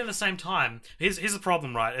 But then at the same time, here's the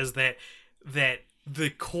problem, right, is that the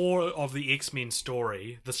core of the X-Men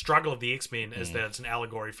story, the struggle of the X-Men, is that it's an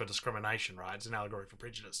allegory for discrimination, right? It's an allegory for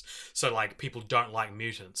prejudice. So, like, people don't like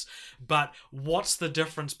mutants. But what's the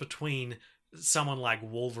difference between someone like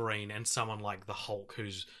Wolverine and someone like the Hulk,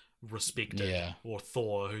 who's respected, or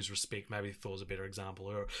Thor, who's maybe Thor's a better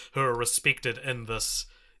example, who are respected in this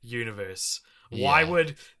universe? Why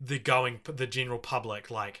would the general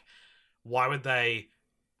public, like, why would they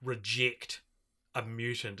reject a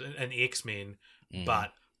mutant, an X-Men,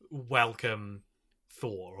 but welcome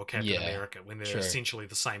Thor or Captain America when they're essentially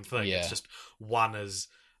the same thing? It's just one is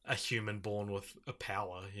a human born with a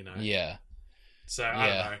power, So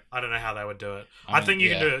I don't know how they would do it. I think you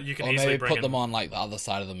can do it. You can or easily maybe put them on like the other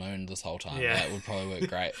side of the moon this whole time. That would probably work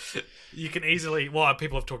great. You can easily. Well,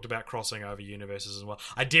 people have talked about crossing over universes as well.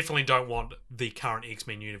 I definitely don't want the current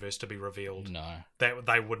X-Men universe to be revealed. No, that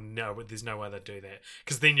they wouldn't know. There's no way they'd do that,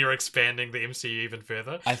 because then you're expanding the MCU even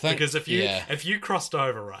further. I think because if you crossed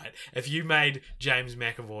over, right, if you made James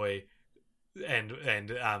McAvoy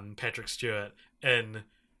and Patrick Stewart in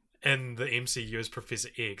the MCU as Professor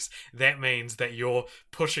X, that means that you're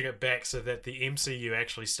pushing it back so that the MCU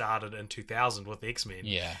actually started in 2000 with X-Men.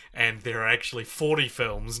 Yeah. And there are actually 40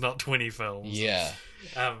 films, not 20 films. Yeah.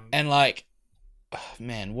 And like,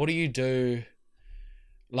 man, what do you do?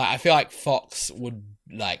 Like, I feel like Fox would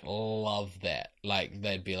like love that. Like,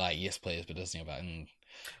 they'd be like, yes, please, but Disney about it.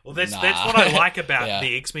 Well, that's what I like about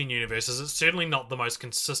the X-Men universe, is it's certainly not the most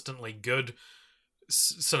consistently good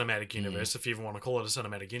cinematic universe, if you even want to call it a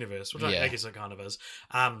cinematic universe, which I guess it kind of is.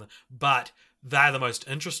 But they're the most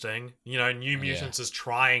interesting. New Mutants is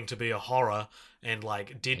trying to be a horror, and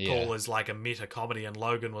like Deadpool is like a meta comedy, and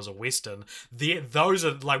Logan was a western. Those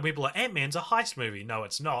are like, people are, Ant-Man's a heist movie. No,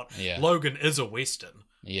 it's not. Logan is a western.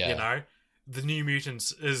 The New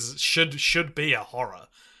Mutants should be a horror.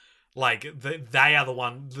 Like, they are the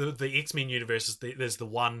one. The X-Men universe there's the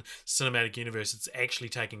one cinematic universe that's actually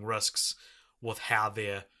taking risks with how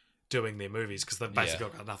they're doing their movies, because they've basically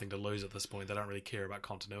got nothing to lose at this point. They don't really care about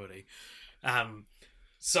continuity.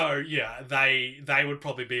 So yeah, they would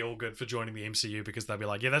probably be all good for joining the MCU, because they'd be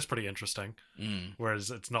like, yeah, that's pretty interesting.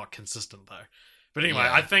 Whereas it's not consistent though. But anyway,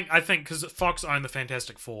 I think because Fox own the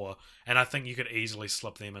Fantastic Four, and I think you could easily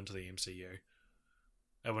slip them into the MCU.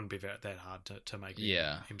 It wouldn't be that hard to make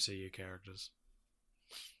MCU characters.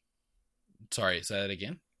 Sorry, say that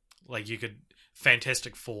again. Like, you could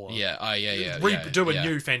Fantastic Four. Yeah. Oh, yeah. Do a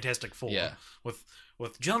new Fantastic Four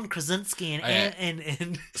with John Krasinski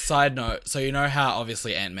and. Side note: so you know how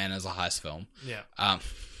obviously Ant-Man is a heist film. Yeah.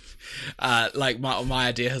 Like my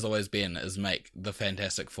idea has always been is make the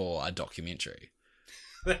Fantastic Four a documentary.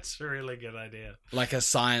 That's a really good idea. Like a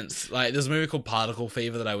science, like there's a movie called Particle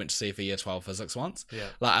Fever that I went to see for Year 12 physics once. Yeah.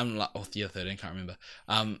 Year 13, can't remember.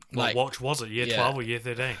 What watch was it? Year 12 or Year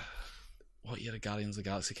 13? What year did Guardians of the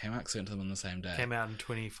Galaxy came out? Because I went to them on the same day. Came out in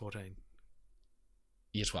 2014.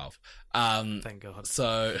 Year 12. Thank God.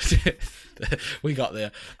 So we got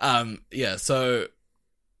there. So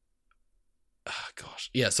gosh,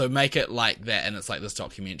 yeah. So make it like that, and it's like this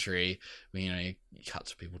documentary where you cut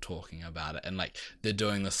to people talking about it, and like they're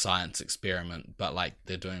doing the science experiment, but like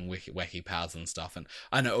they're doing wacky powers and stuff. And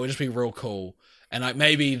I know it would just be real cool, and like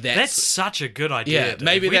maybe that's such a good idea. Yeah,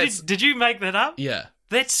 maybe did you make that up? Yeah,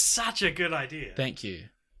 that's such a good idea. Thank you.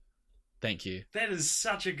 That is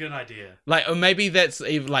such a good idea. Like, or maybe that's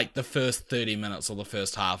even like the first 30 minutes or the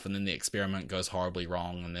first half, and then the experiment goes horribly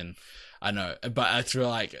wrong, and then I know, but I feel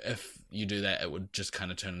like if you do that, it would just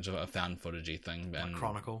kind of turn into a found footagey thing, and like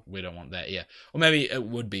Chronicle. We don't want that, yeah. Or maybe it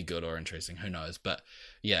would be good or interesting, who knows? But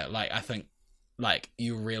yeah, like I think like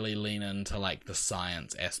you really lean into like the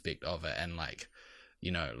science aspect of it, and like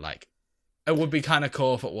like it would be kind of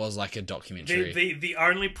cool if it was like a documentary. The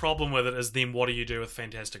only problem with it is then what do you do with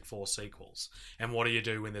Fantastic Four sequels, and what do you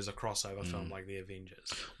do when there's a crossover film like the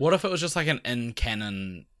Avengers? What if it was just like an in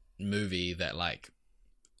canon movie that like.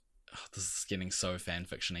 This is getting so fan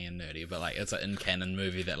fictiony and nerdy, but like it's an in canon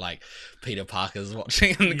movie that like Peter Parker's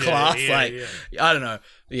watching in the class. I don't know,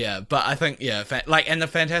 but I think and the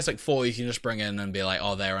Fantastic Four you can just bring in and be like,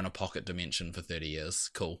 oh, they're in a pocket dimension for 30 years,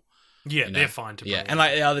 cool. Yeah, they're fine to bring in. And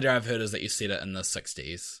like the other day I've heard is that you set it in the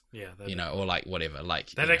 60s. Yeah, or like whatever.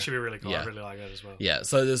 Like that'd actually be really cool. I really like that as well. Yeah,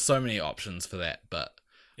 so there's so many options for that, but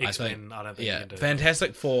X-Men, I don't think you can do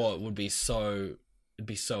Fantastic Four would be so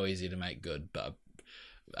easy to make good, but.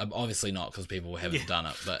 Obviously not because people haven't done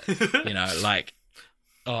it, but like,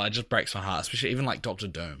 oh, it just breaks my heart, especially even like Doctor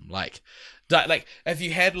Doom. Like if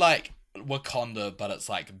you had like Wakanda, but it's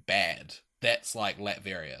like bad, that's like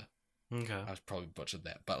Latveria. Okay, I've probably butchered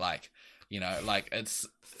that, but like like it's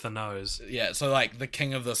Thanos. Yeah, so like the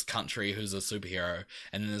king of this country who's a superhero,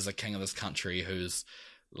 and then there's a king of this country who's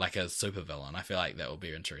like a supervillain. I feel like that would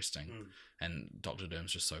be interesting, and Doctor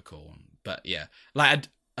Doom's just so cool. But yeah, like.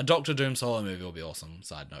 A Doctor Doom solo movie will be awesome.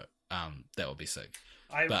 Side note, that would be sick.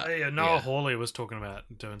 Noah Hawley was talking about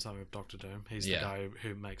doing something with Doctor Doom. He's the guy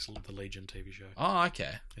who makes the Legion TV show. Oh,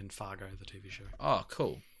 okay. And Fargo, the TV show. Oh,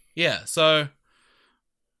 cool. Yeah. So,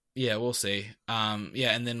 yeah, we'll see. And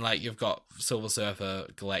then like you've got Silver Surfer,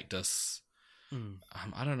 Galactus.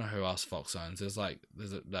 I don't know who else Fox owns. But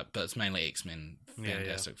it's mainly X-Men,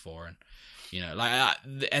 Fantastic Four, and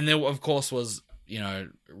and there of course was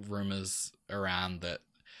rumors around that.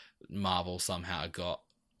 Marvel somehow got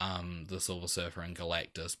the Silver Surfer and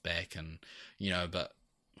Galactus back, and but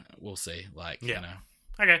we'll see.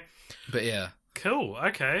 Okay, but yeah, cool.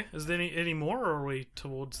 Okay, is there any more, or are we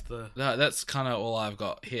towards the? No, that's kind of all I've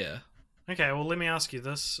got here. Okay, well let me ask you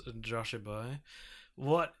this, Joshua Boy.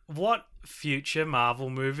 What future Marvel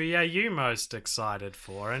movie are you most excited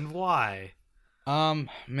for, and why?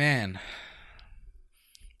 Man,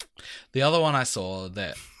 the other one I saw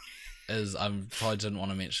that. I probably didn't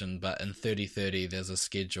want to mention, but in 3030 there's a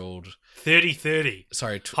scheduled 3030.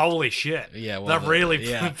 Sorry, holy shit! Yeah, they've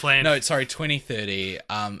really planned. No, sorry, 2030.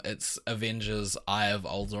 It's Avengers: Eye of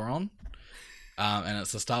Ultron, and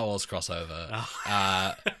it's a Star Wars crossover.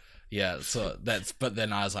 Yeah, so that's. But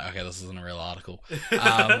then I was like, okay, this isn't a real article.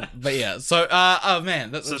 But yeah, so oh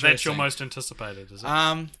man, that's your most anticipated, is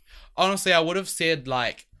it? Honestly, I would have said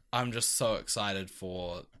like I'm just so excited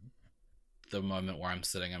for. The moment where I'm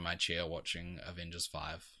sitting in my chair watching Avengers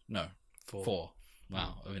 5. No, 4.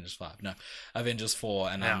 Wow, Avengers 5. No, Avengers 4.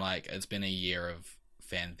 And I'm like, it's been a year of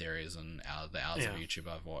fan theories and the hours of YouTube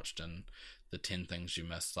I've watched and the 10 things you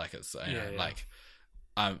missed. Like, it's, like,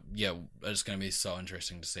 it's going to be so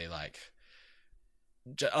interesting to see, like,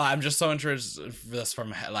 I'm just so interested for this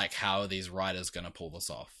from, like, how are these writers going to pull this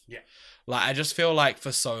off? Yeah. Like, I just feel like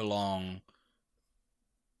for so long,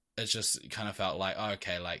 it's just kind of felt like, oh,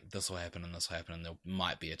 okay, like this will happen and this will happen and there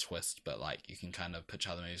might be a twist, but like you can kind of picture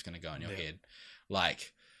how the movie's going to go in your head.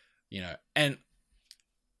 Like, and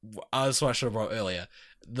that's what I should have brought earlier.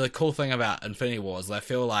 The cool thing about Infinity War is I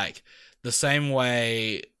feel like the same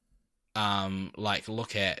way, like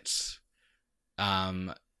look at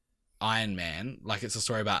Iron Man, like it's a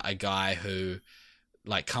story about a guy who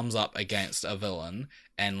like comes up against a villain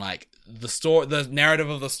and like the narrative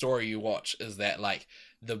of the story you watch is that like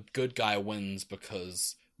the good guy wins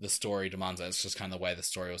because the story demands it. It's just kind of the way the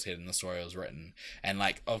story was headed and the story was written. And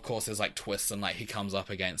like, of course, there's like twists and like he comes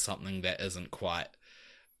up against something that isn't quite,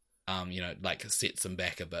 like sets him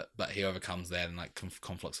back a bit, but he overcomes that and like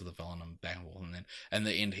conflicts with the villain and back and forth. And then in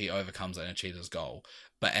the end, he overcomes it and achieves his goal.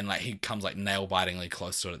 And like he comes like nail bitingly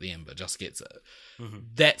close to it at the end, but just gets it. Mm-hmm.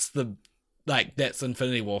 That's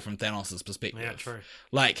Infinity War from Thanos' perspective. Yeah, true.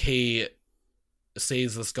 Like he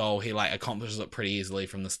sees this goal, he like accomplishes it pretty easily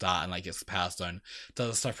from the start and like gets the Power Stone, does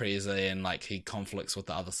the stuff pretty easily, and like he conflicts with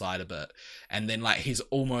the other side a bit, and then like he's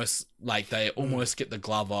almost like they almost get the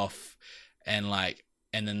glove off, and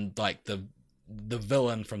then like the the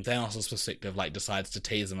villain from Thanos' perspective like decides to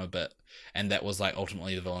tease him a bit, and that was like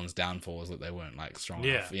ultimately the villain's downfall, was that they weren't like strong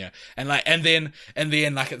enough, you know. And like and then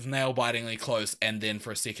like it's nail bitingly close, and then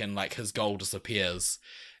for a second like his goal disappears,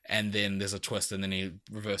 and then there's a twist, and then he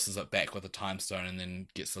reverses it back with a time stone, and then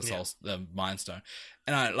gets the Mind Stone.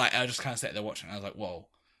 And I just kind of sat there watching, and I was like, whoa,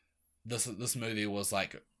 this movie was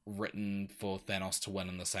like written for Thanos to win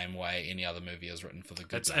in the same way any other movie is written for the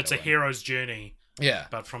good guy. It's a hero's journey. Yeah.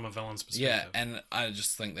 But from a villain's perspective. Yeah, and I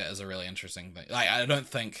just think that is a really interesting thing. Like, I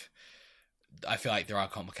feel like there are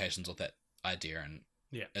complications with that idea, and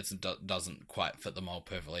it doesn't quite fit the mold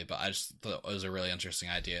perfectly, but I just thought it was a really interesting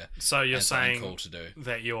idea. So you're saying cool to do.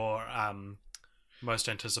 That your most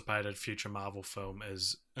anticipated future Marvel film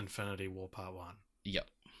is Infinity War Part 1? Yep.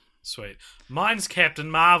 Sweet. Mine's Captain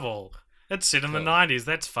Marvel. It's set in the 90s.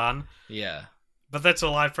 That's fun. Yeah. But that's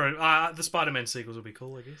all I've the Spider-Man sequels will be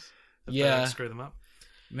cool, I guess. If they don't screw them up.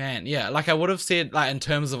 Man, yeah. Like, I would have said, like, in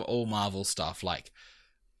terms of all Marvel stuff, like,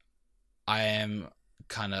 I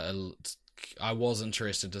was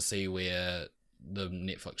interested to see where the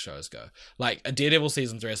Netflix shows go. Like, a Daredevil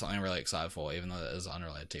Season 3 is something I'm really excited for, even though it is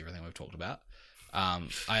unrelated to everything we've talked about. I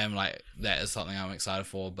am, like, that is something I'm excited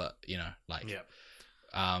for, but, you know, like... Yeah.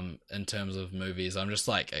 In terms of movies, I'm just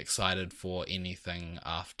like excited for anything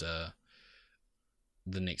after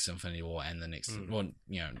the next Infinity War and the next, well,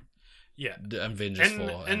 you know, the Avengers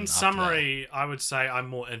 4. In summary, I would say I'm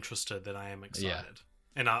more interested than I am excited,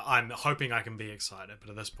 and I'm hoping I can be excited. But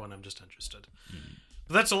at this point, I'm just interested.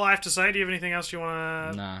 But that's all I have to say. Do you have anything else you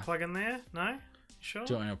want to plug in there? No. Sure.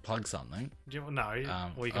 Do you want me to plug something?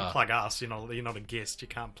 No. Well, you can plug us. You're not a guest. You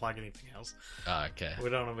can't plug anything else. Oh, okay.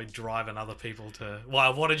 We don't want to be driving other people to...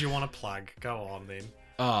 Well, what did you want to plug? Go on, then.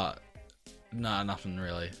 No, nothing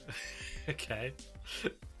really. Okay.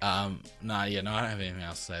 I don't have anything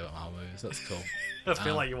else to say about Marvel movies. That's cool. I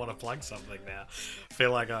feel like you want to plug something now. I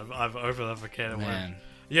feel like I've over-advocated. Man.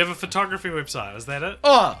 You have a photography website, is that it?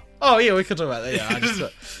 Oh yeah, we could talk about that. Yeah, I just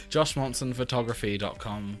got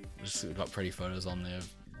joshmonsonphotography.com. Just got pretty photos on there,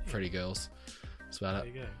 pretty girls. That's about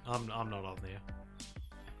it. There you go. I'm not on there.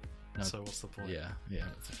 No, so what's the point? Yeah,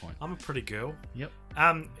 that's the point. I'm a pretty girl. Yep.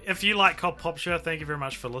 If you like Cult Pop Show, thank you very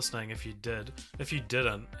much for listening. If you didn't,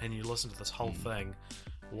 and you listened to this whole thing,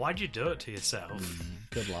 why'd you do it to yourself?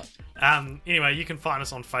 Good luck. Anyway, you can find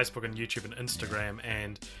us on Facebook and YouTube and Instagram,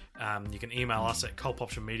 and you can email us at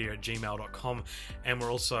cultpoptionmedia@gmail.com, and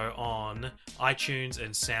we're also on iTunes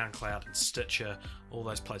and SoundCloud and Stitcher, all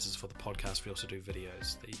those places for the podcast. We also do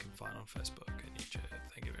videos that you can find on Facebook and YouTube.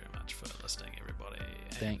 Thank you very much for listening, everybody.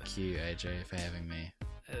 Thank you, AJ, for having me.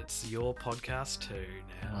 It's your podcast too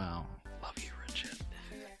now. Wow. Love you, Richard.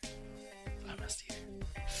 I missed you.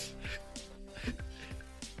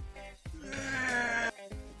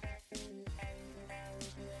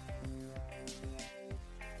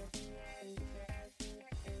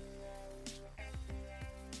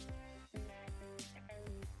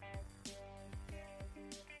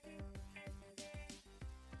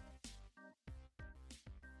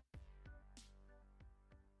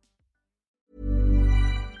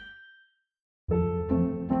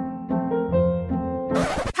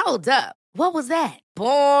 Hold up. What was that?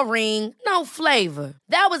 Boring. No flavor.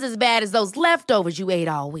 That was as bad as those leftovers you ate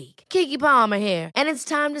all week. Keke Palmer here. And it's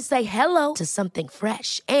time to say hello to something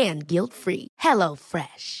fresh and guilt-free. Hello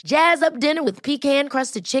Fresh. Jazz up dinner with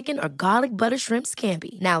pecan-crusted chicken or garlic butter shrimp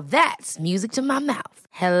scampi. Now that's music to my mouth.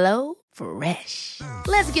 Hello Fresh.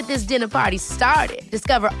 Let's get this dinner party started.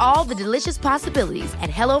 Discover all the delicious possibilities at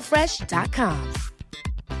HelloFresh.com.